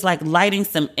say she was like lighting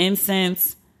some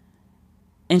incense,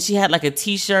 and she had like a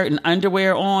t-shirt and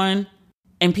underwear on.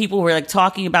 and people were like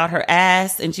talking about her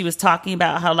ass, and she was talking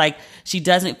about how like she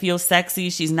doesn't feel sexy,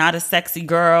 she's not a sexy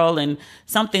girl, and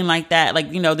something like that.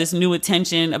 Like, you know, this new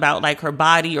attention about like her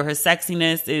body or her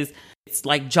sexiness it's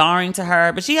like jarring to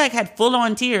her. But she like had full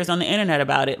on tears on the internet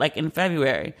about it, like in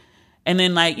February. And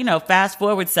then like, you know, fast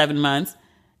forward 7 months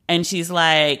and she's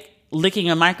like licking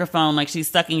a microphone like she's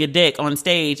sucking a dick on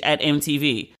stage at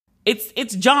MTV.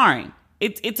 It's jarring.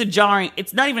 It's a jarring,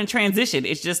 it's not even a transition.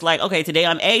 It's just like, okay, today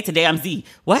I'm A, today I'm Z.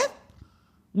 What?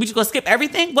 We just gonna skip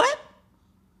everything? What?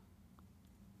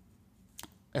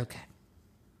 Okay.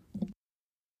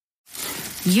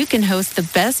 You can host the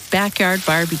best backyard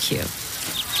barbecue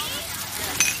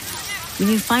when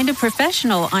you find a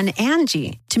professional on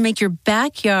Angie to make your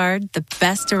backyard the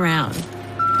best around.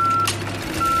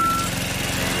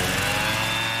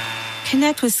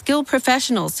 Connect with skilled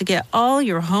professionals to get all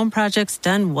your home projects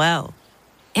done well.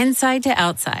 Inside to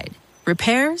outside,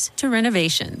 repairs to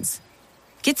renovations.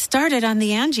 Get started on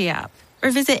the Angie app or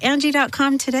visit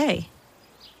Angie.com today.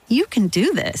 You can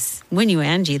do this when you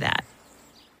Angie that.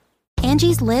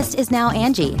 Angie's List is now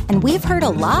Angie, and we've heard a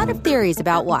lot of theories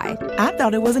about why. I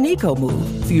thought it was an eco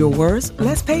move. Fewer words,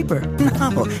 less paper.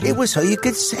 No, it was so you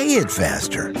could say it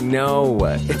faster. No,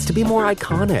 it's to be more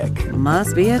iconic.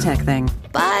 Must be a tech thing.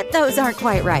 But those aren't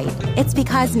quite right. It's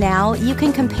because now you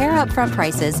can compare upfront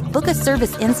prices, book a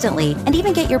service instantly, and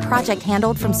even get your project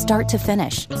handled from start to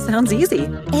finish. Sounds easy.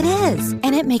 It is,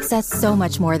 and it makes us so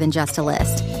much more than just a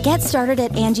list. Get started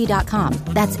at Angie.com.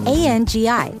 That's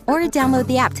ANGI, or download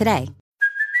the app today.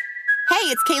 Hey,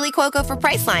 it's Kaylee Cuoco for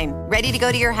Priceline. Ready to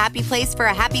go to your happy place for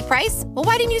a happy price? Well,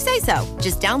 why didn't you say so?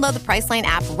 Just download the Priceline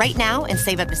app right now and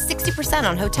save up to 60%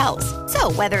 on hotels.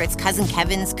 So whether it's Cousin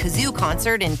Kevin's Kazoo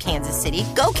Concert in Kansas City,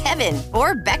 go Kevin,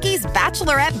 or Becky's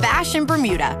Bachelorette Bash in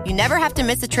Bermuda, you never have to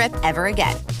miss a trip ever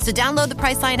again. So download the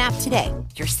Priceline app today.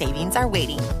 Your savings are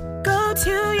waiting. Go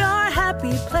to your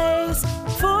happy place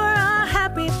for a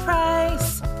happy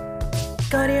price.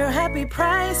 Go to your happy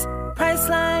price,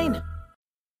 Priceline.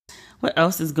 What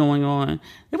else is going on?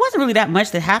 There wasn't really that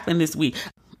much that happened this week.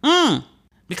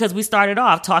 Because we started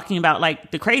off talking about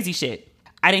like the crazy shit.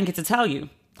 I didn't get to tell you.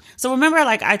 So remember,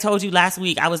 like I told you last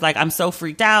week, I was like, I'm so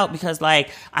freaked out because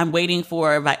like I'm waiting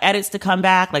for my edits to come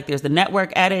back. Like there's the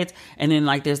network edits and then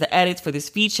like there's the edits for this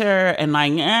feature and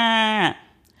like,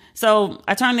 So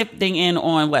I turned the thing in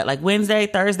on like Wednesday,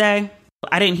 Thursday.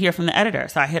 I didn't hear from the editor.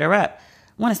 So I hit her up.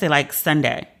 I want to say like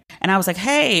Sunday. And I was like,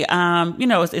 hey,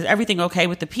 is everything okay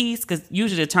with the piece? Because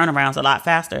usually the turnaround's a lot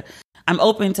faster. I'm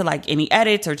open to like any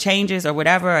edits or changes or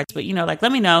whatever. But, like,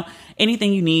 let me know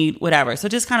anything you need, whatever. So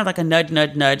just kind of like a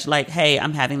nudge, like, hey,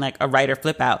 I'm having like a writer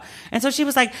flip out. And so she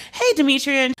was like, hey,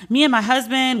 Demetria, me and my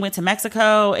husband went to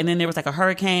Mexico and then there was like a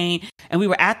hurricane and we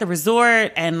were at the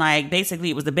resort and like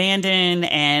basically it was abandoned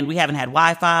and we haven't had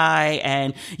Wi-Fi.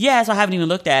 And yeah, so I haven't even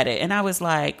looked at it. And I was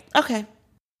like, okay.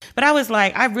 But I was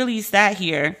like, I really sat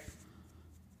here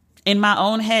in my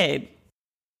own head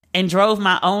and drove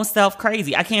my own self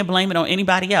crazy. I can't blame it on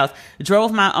anybody else.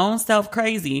 Drove my own self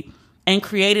crazy and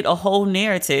created a whole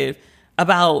narrative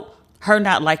about her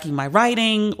not liking my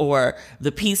writing or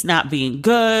the piece not being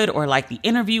good or like the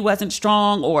interview wasn't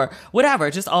strong or whatever.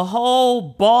 Just a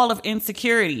whole ball of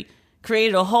insecurity.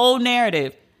 Created a whole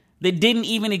narrative that didn't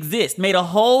even exist. Made a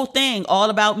whole thing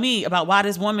all about me, about why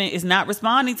this woman is not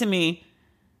responding to me.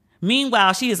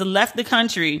 Meanwhile, she has left the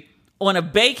country on a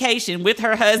vacation with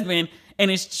her husband and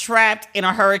is trapped in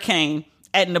a hurricane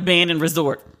at an abandoned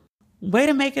resort. Way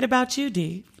to make it about you,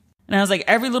 D. And I was like,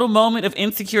 every little moment of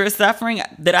insecure suffering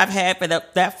that I've had for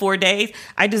that 4 days,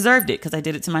 I deserved it because I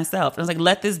did it to myself. And I was like,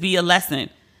 let this be a lesson.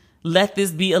 Let this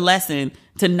be a lesson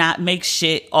to not make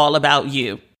shit all about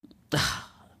you.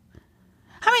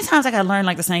 How many times I got to learn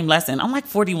like the same lesson? I'm like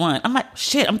 41. I'm like,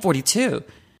 shit, I'm 42.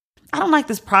 I don't like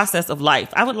this process of life.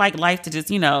 I would like life to just,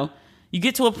 you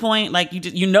get to a point like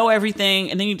you know everything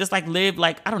and then you just like live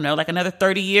like, I don't know, like another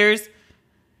 30 years,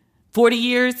 40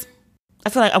 years. I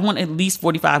feel like I want at least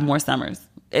 45 more summers.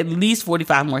 At least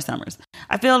 45 more summers.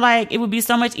 I feel like it would be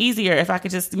so much easier if I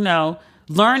could just,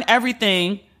 learn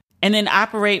everything and then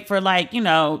operate for like,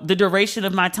 the duration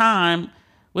of my time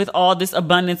with all this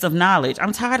abundance of knowledge.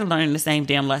 I'm tired of learning the same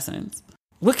damn lessons.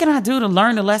 What can I do to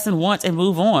learn the lesson once and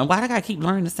move on? Why do I gotta keep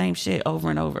learning the same shit over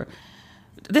and over?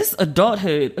 This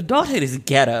adulthood is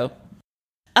ghetto.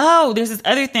 Oh, there's this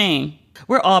other thing.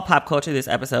 We're all pop culture this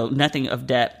episode, nothing of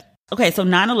depth. Okay, so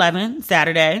 9/11,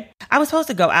 Saturday. I was supposed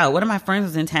to go out. One of my friends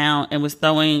was in town and was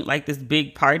throwing like this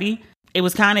big party. It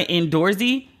was kind of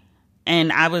indoorsy.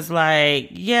 And I was like,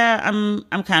 yeah,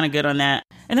 I'm kind of good on that.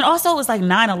 And then also it was like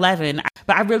 9/11,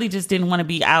 but I really just didn't want to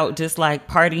be out just like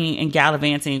partying and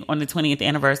gallivanting on the 20th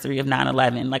anniversary of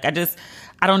 9/11. Like I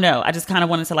don't know. I just kind of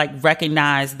wanted to like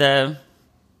recognize the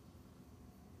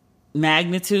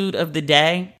magnitude of the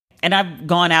day. And I've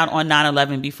gone out on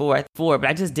 9/11 before, but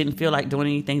I just didn't feel like doing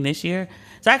anything this year.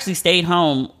 So I actually stayed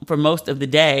home for most of the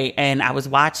day, and I was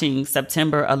watching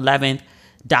September 11th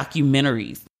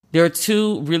documentaries. There are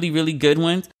two really, really good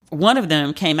ones. One of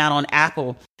them came out on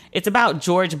Apple. It's about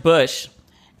George Bush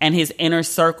and his inner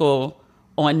circle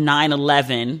on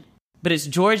 9/11. But it's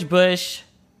George Bush,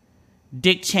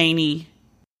 Dick Cheney,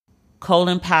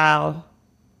 Colin Powell,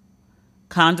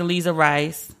 Condoleezza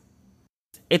Rice.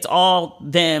 It's all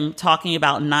them talking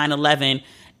about 9/11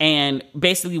 and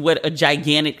basically what a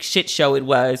gigantic shit show it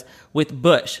was with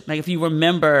Bush. Like, if you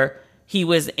remember, he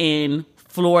was in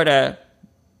Florida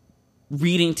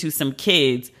reading to some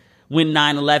kids when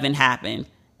 9/11 happened,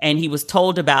 and he was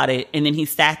told about it, and then he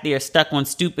sat there stuck on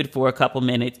stupid for a couple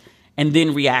minutes and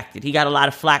then reacted. He got a lot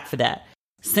of flack for that.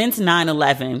 Since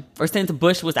 9/11, or since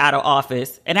Bush was out of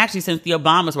office, and actually since the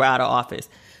Obamas were out of office,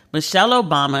 Michelle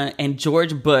Obama and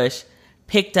George Bush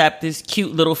picked up this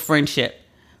cute little friendship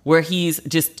where he's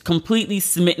just completely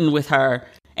smitten with her,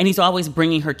 and he's always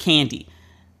bringing her candy.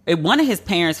 At one of his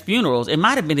parents' funerals, it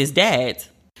might have been his dad's,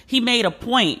 he made a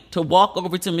point to walk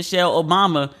over to Michelle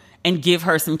Obama and give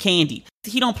her some candy.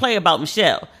 He don't play about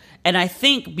Michelle. And I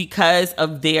think because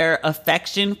of their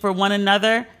affection for one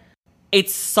another, it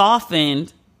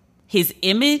softened his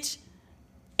image.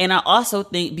 And I also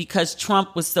think because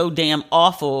Trump was so damn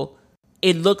awful,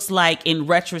 it looks like in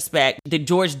retrospect that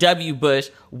George W. Bush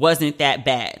wasn't that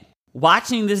bad.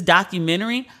 Watching this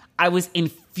documentary, I was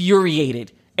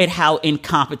infuriated at how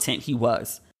incompetent he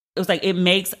was. It was like, it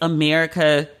makes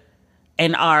America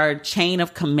and our chain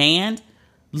of command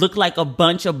look like a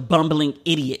bunch of bumbling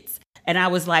idiots. And I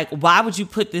was like, why would you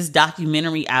put this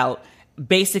documentary out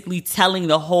basically telling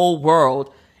the whole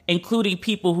world, including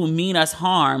people who mean us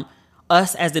harm,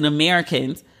 us as an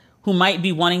Americans, who might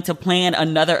be wanting to plan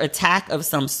another attack of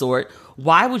some sort?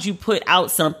 Why would you put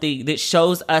out something that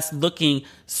shows us looking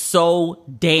so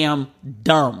damn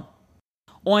dumb?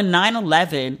 On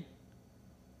 9/11,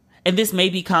 and this may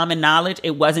be common knowledge,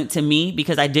 it wasn't to me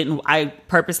because I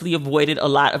purposely avoided a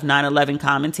lot of 9/11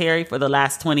 commentary for the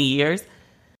last 20 years.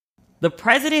 The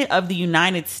president of the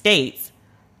United States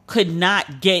could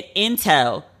not get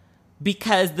intel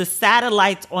because the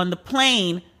satellites on the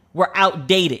plane were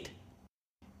outdated.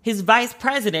 His vice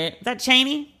president, is that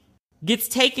Cheney, gets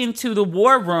taken to the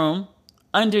war room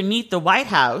underneath the White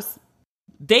House.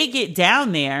 They get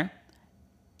down there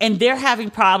and they're having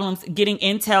problems getting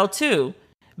intel too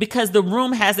because the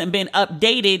room hasn't been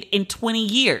updated in 20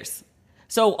 years.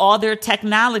 So all their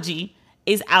technology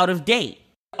is out of date.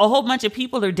 A whole bunch of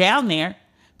people are down there.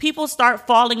 People start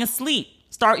falling asleep,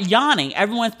 start yawning.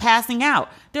 Everyone's passing out.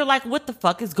 They're like, what the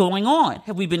fuck is going on?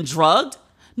 Have we been drugged?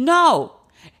 No.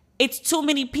 It's too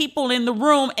many people in the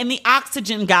room and the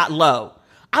oxygen got low.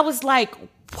 I was like,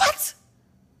 what?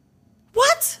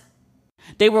 What?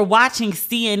 They were watching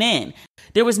CNN.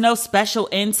 There was no special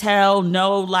intel,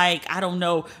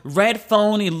 no red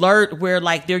phone alert where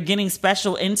they're getting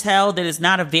special intel that is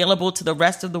not available to the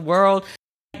rest of the world.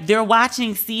 They're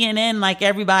watching CNN like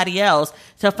everybody else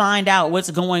to find out what's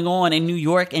going on in New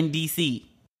York and DC.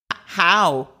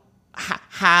 How?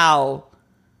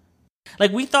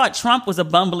 We thought Trump was a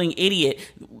bumbling idiot.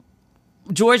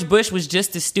 George Bush was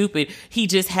just as stupid. He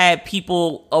just had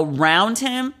people around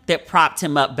him that propped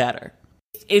him up better.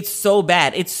 It's so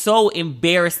bad. It's so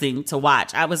embarrassing to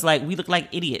watch. I was like, we look like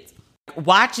idiots.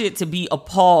 Watch it to be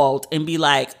appalled and be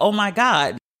like, oh my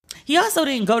God. He also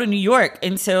didn't go to New York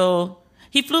until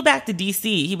he flew back to DC.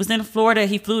 He was in Florida.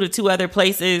 He flew to 2 other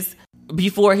places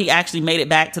before he actually made it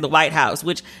back to the White House,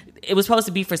 which it was supposed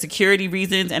to be for security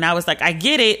reasons. And I was like, I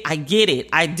get it. I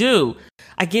do.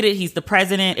 I get it. He's the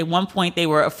president. At one point, they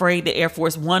were afraid the Air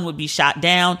Force One would be shot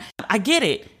down. I get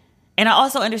it. And I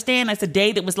also understand it's a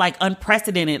day that was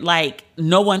unprecedented.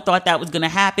 No one thought that was going to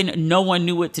happen. No one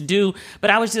knew what to do.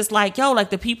 But I was just like,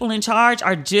 the people in charge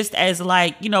are just as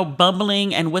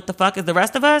bumbling and what the fuck is the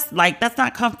rest of us? That's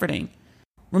not comforting.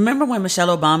 Remember when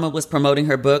Michelle Obama was promoting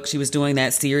her book? She was doing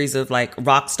that series of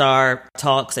rock star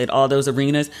talks at all those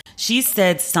arenas. She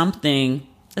said something,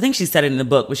 I think she said it in the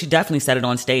book, but she definitely said it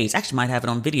on stage. Actually might have it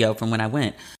on video from when I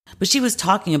went. But she was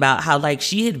talking about how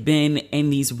she had been in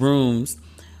these rooms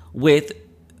with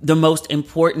the most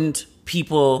important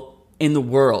people in the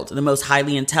world, the most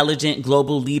highly intelligent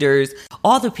global leaders,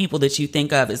 all the people that you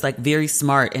think of as like very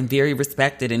smart and very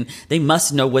respected and they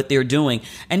must know what they're doing.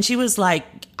 And she was like,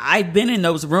 I've been in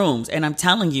those rooms and I'm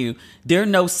telling you, they're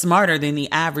no smarter than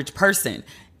the average person.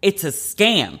 It's a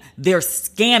scam. They're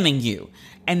scamming you.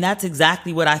 And that's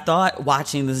exactly what I thought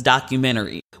watching this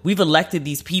documentary. We've elected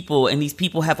these people and these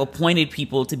people have appointed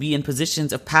people to be in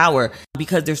positions of power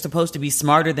because they're supposed to be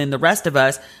smarter than the rest of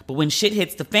us. But when shit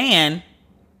hits the fan,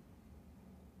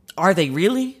 are they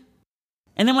really?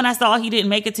 And then when I saw he didn't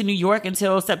make it to New York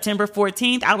until September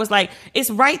 14th, I was like, it's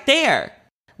right there.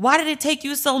 Why did it take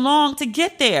you so long to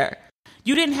get there?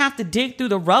 You didn't have to dig through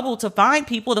the rubble to find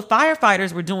people. The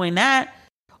firefighters were doing that.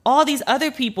 All these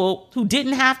other people who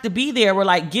didn't have to be there were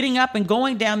like getting up and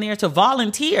going down there to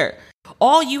volunteer.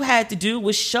 All you had to do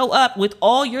was show up with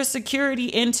all your security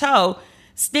in tow,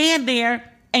 stand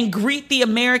there and greet the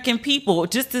American people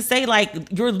just to say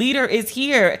like, your leader is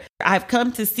here. I've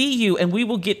come to see you and we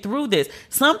will get through this.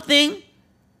 Something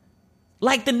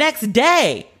like the next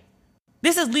day.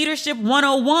 This is leadership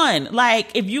 101.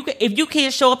 Like if you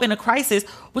can't show up in a crisis,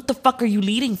 what the fuck are you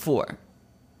leading for?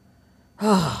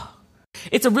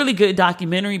 It's a really good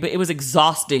documentary, but it was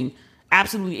exhausting,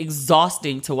 absolutely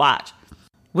exhausting to watch.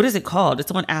 What is it called?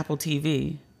 It's on Apple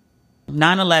TV.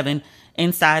 9/11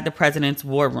 Inside the President's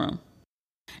War Room.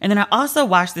 And then I also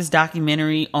watched this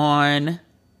documentary on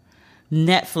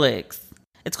Netflix.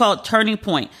 It's called Turning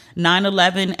Point,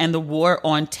 9/11 and the War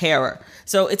on Terror.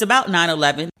 So it's about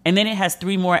 9/11, and then it has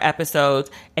 3 more episodes,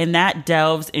 and that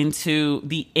delves into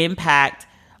the impact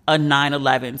of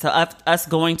 9/11. So us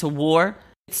going to war.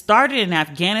 It started in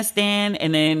Afghanistan,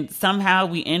 and then somehow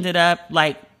we ended up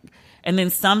attacking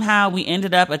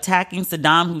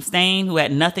Saddam Hussein, who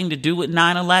had nothing to do with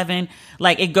 9/11.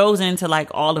 Like it goes into like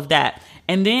all of that.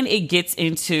 And then it gets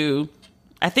into,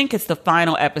 I think it's the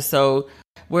final episode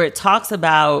where it talks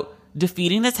about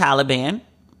defeating the Taliban.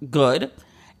 Good.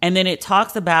 And then it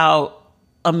talks about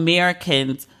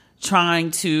Americans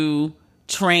trying to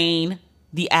train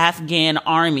the Afghan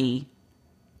army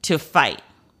to fight.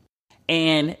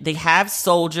 And they have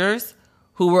soldiers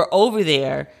who were over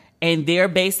there, and they're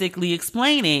basically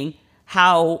explaining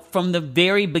how from the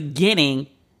very beginning,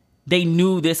 they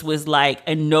knew this was like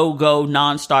a no-go,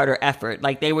 non-starter effort.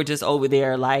 Like they were just over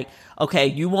there like, okay,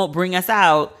 you won't bring us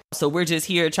out, so we're just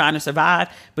here trying to survive.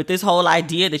 But this whole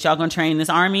idea that y'all gonna train this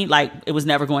army, like it was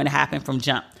never going to happen from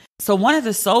jump. So one of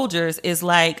the soldiers is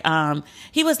like,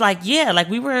 he was like, yeah, like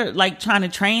we were like trying to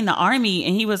train the army.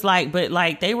 And he was like, but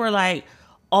like they were like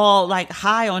all like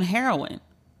high on heroin.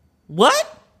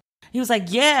 What? He was like,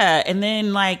 yeah. And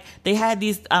then like they had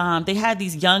these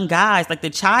young guys, like the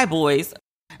Chai Boys.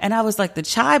 And I was like, the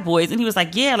Chai Boys? And he was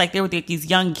like, yeah, like they were like these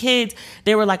young kids.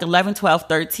 They were like 11, 12,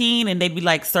 13, and they'd be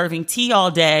like serving tea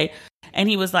all day. And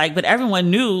he was like, but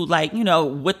everyone knew like, you know,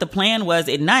 what the plan was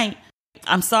at night.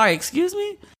 I'm sorry, excuse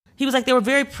me? He was like, they were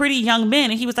very pretty young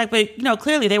men. And he was like, but, you know,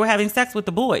 clearly they were having sex with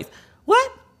the boys.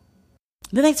 What?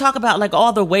 Then they talk about like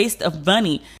all the waste of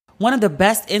money. One of the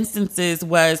best instances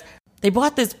was they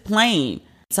bought this plane,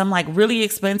 some like really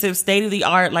expensive state of the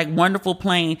art, like wonderful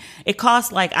plane. It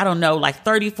cost like, I don't know, like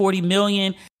 30, 40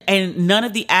 million. And none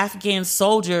of the Afghan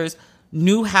soldiers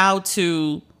knew how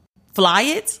to fly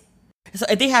it. So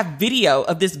they have video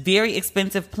of this very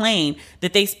expensive plane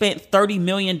that they spent $30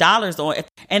 million on.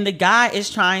 And the guy is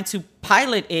trying to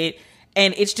pilot it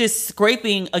and it's just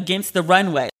scraping against the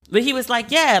runway. But he was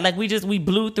like, yeah, like we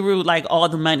blew through like all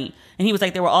the money. And he was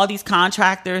like, there were all these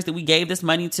contractors that we gave this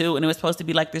money to, and it was supposed to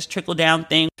be like this trickle down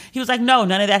thing. He was like, no,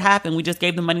 none of that happened. We just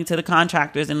gave the money to the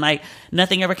contractors and like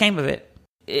nothing ever came of it.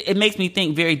 It makes me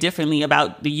think very differently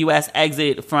about the U.S.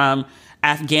 exit from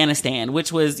Afghanistan,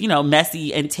 which was, you know,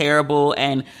 messy and terrible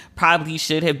and probably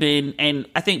should have been, and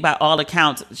I think by all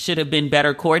accounts should have been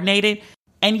better coordinated.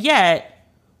 And yet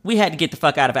we had to get the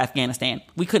fuck out of Afghanistan.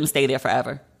 We couldn't stay there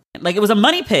forever. Like it was a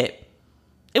money pit.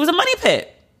 It was a money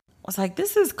pit. I was like,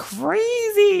 this is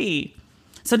crazy.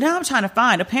 So now I'm trying to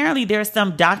find, apparently there's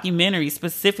some documentary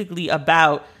specifically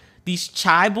about these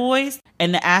Chai Boys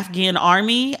and the Afghan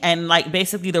army and like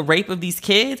basically the rape of these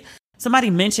kids. Somebody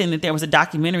mentioned that there was a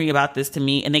documentary about this to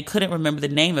me and they couldn't remember the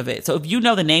name of it. So if you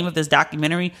know the name of this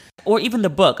documentary or even the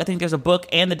book, I think there's a book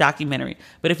and the documentary.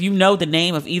 But if you know the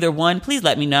name of either one, please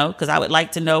let me know because I would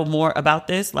like to know more about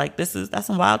this. Like that's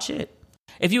some wild shit.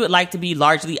 If you would like to be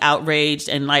largely outraged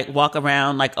and like walk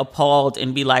around like appalled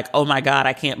and be like, oh my God,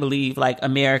 I can't believe like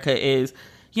America is,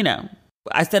 you know,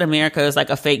 I said America is like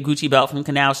a fake Gucci belt from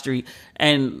Canal Street.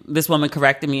 And this woman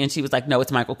corrected me and she was like, no,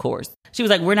 it's Michael Kors. She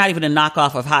was like, we're not even a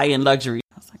knockoff of high-end luxury.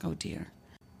 I was like, oh dear,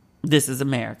 this is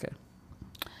America.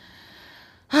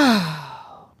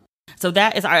 So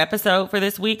that is our episode for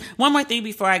this week. One more thing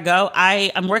before I go.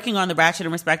 I'm working on the Ratchet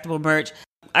and Respectable merch.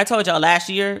 I told y'all last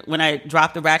year when I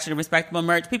dropped the Ratchet and Respectable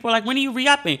merch, people were like, when are you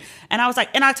re-upping? And I was like,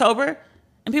 in October.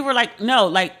 And people were like, no,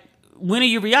 like, when are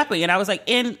you re-upping? And I was like,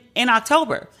 in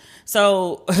October.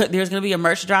 So there's going to be a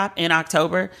merch drop in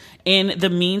October. In the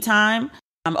meantime,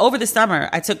 over the summer,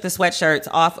 I took the sweatshirts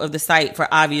off of the site for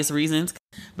obvious reasons.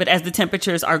 But as the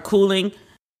temperatures are cooling,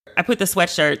 I put the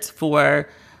sweatshirts for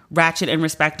Ratchet and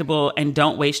Respectable and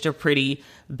Don't Waste Your Pretty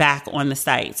back on the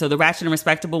site. So the Ratchet and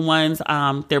Respectable ones,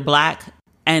 they're black.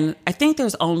 And I think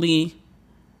there's only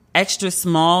extra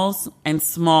smalls and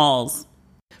smalls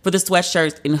for the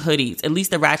sweatshirts and hoodies, at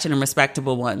least the Ratchet and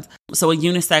Respectable ones. So a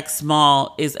unisex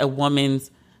small is a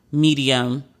woman's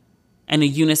medium, and a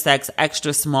unisex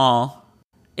extra small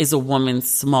is a woman's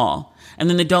small. And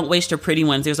then the Don't Waste Your Pretty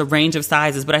ones, there's a range of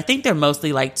sizes, but I think they're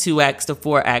mostly like 2X to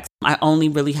 4X. I only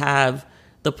really have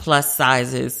the plus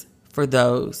sizes for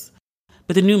those.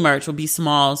 But the new merch will be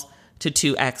smalls to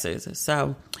 2Xs.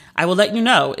 So I will let you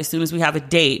know as soon as we have a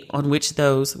date on which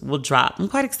those will drop. I'm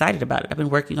quite excited about it. I've been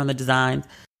working on the designs.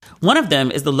 One of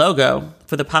them is the logo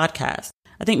for the podcast.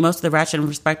 I think most of the Ratchet and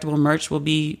Respectable merch will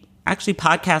be actually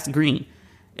podcast green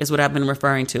is what I've been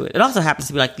referring to it. It also happens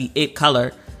to be like the it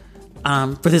color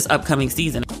for this upcoming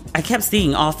season. I kept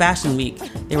seeing all Fashion Week,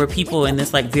 there were people in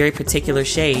this like very particular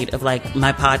shade of like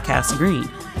my podcast green.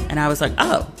 And I was like,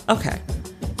 oh, okay.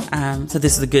 So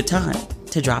this is a good time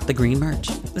to drop the green merch.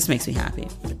 This makes me happy.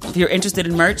 If you're interested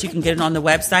in merch, you can get it on the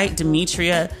website,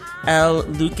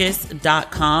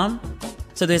 DemetriaLLucas.com.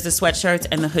 So there's the sweatshirts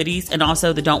and the hoodies and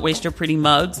also the Don't Waste Your Pretty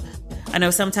mugs. I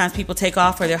know sometimes people take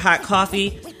off for their hot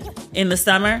coffee in the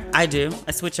summer. I do.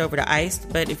 I switch over to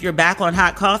iced. But if you're back on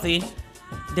hot coffee,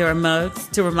 there are mugs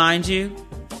to remind you,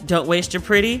 don't waste your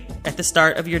pretty at the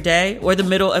start of your day or the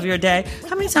middle of your day.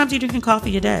 How many times do you drink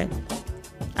coffee a day?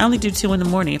 I only do 2 in the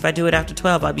morning. If I do it after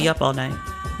 12, I'll be up all night.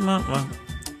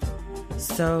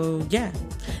 So, yeah,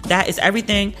 that is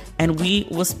everything. And we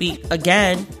will speak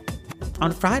again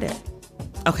on Friday.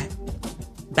 Okay.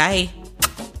 Bye.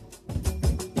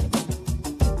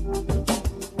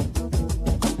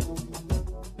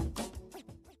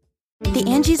 The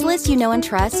Angie's List you know and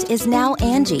trust is now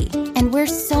Angie, and we're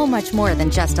so much more than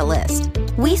just a list.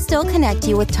 We still connect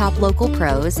you with top local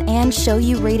pros and show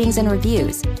you ratings and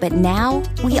reviews, but now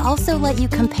we also let you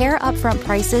compare upfront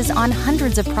prices on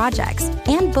hundreds of projects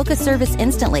and book a service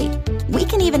instantly. We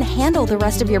can even handle the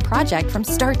rest of your project from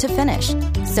start to finish.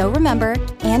 So remember,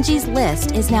 Angie's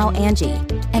List is now Angie,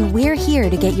 and we're here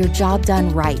to get your job done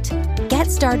right.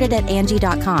 Get started at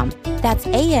Angie.com. That's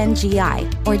ANGI,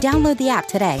 or download the app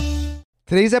today.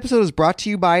 Today's episode is brought to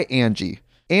you by Angie.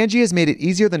 Angie has made it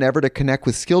easier than ever to connect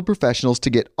with skilled professionals to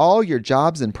get all your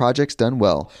jobs and projects done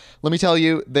well. Let me tell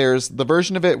you, there's the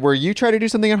version of it where you try to do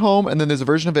something at home, and then there's a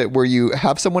version of it where you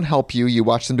have someone help you, you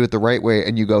watch them do it the right way,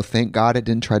 and you go, thank God I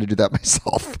didn't try to do that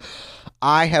myself.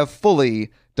 I have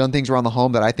fully done things around the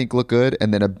home that I think look good,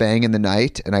 and then a bang in the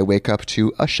night, and I wake up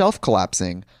to a shelf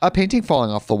collapsing, a painting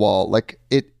falling off the wall. Like,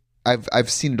 I've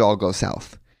seen it all go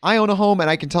south. I own a home, and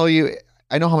I can tell you,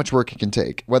 I know how much work it can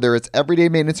take. Whether it's everyday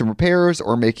maintenance and repairs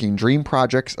or making dream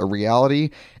projects a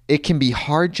reality, it can be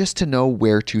hard just to know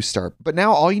where to start. But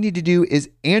now all you need to do is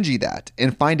Angie that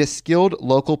and find a skilled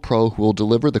local pro who will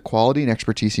deliver the quality and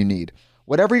expertise you need.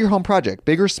 Whatever your home project,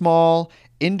 big or small,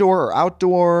 indoor or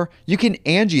outdoor, you can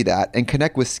Angie that and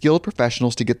connect with skilled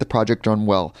professionals to get the project done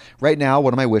well. Right now,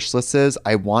 one of my wish lists is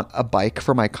I want a bike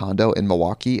for my condo in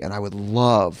Milwaukee, and I would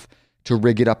love to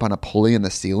rig it up on a pulley in the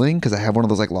ceiling because I have one of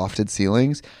those like lofted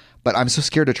ceilings, but I'm so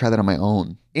scared to try that on my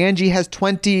own. Angie has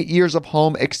 20 years of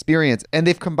home experience, and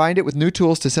they've combined it with new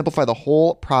tools to simplify the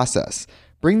whole process.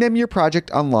 Bring them your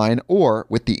project online or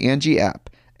with the Angie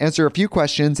app. Answer a few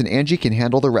questions and Angie can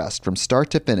handle the rest from start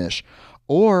to finish,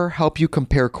 or help you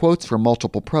compare quotes from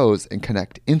multiple pros and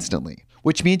connect instantly,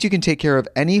 which means you can take care of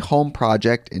any home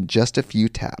project in just a few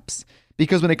taps.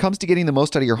 Because when it comes to getting the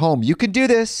most out of your home, you can do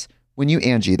this when you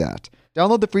Angie that.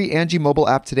 Download the free Angie mobile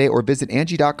app today or visit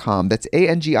Angie.com. That's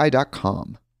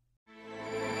ANGI.com.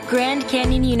 Grand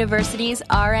Canyon University's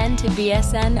RN to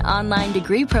BSN online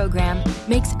degree program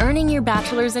makes earning your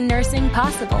bachelor's in nursing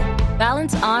possible.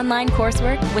 Balance online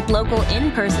coursework with local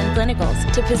in-person clinicals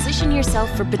to position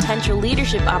yourself for potential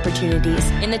leadership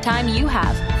opportunities in the time you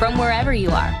have from wherever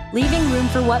you are, leaving room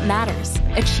for what matters.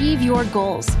 Achieve your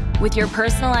goals with your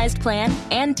personalized plan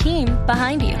and team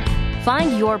behind you.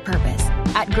 Find your purpose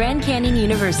at Grand Canyon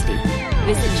University.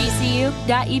 Visit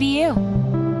gcu.edu.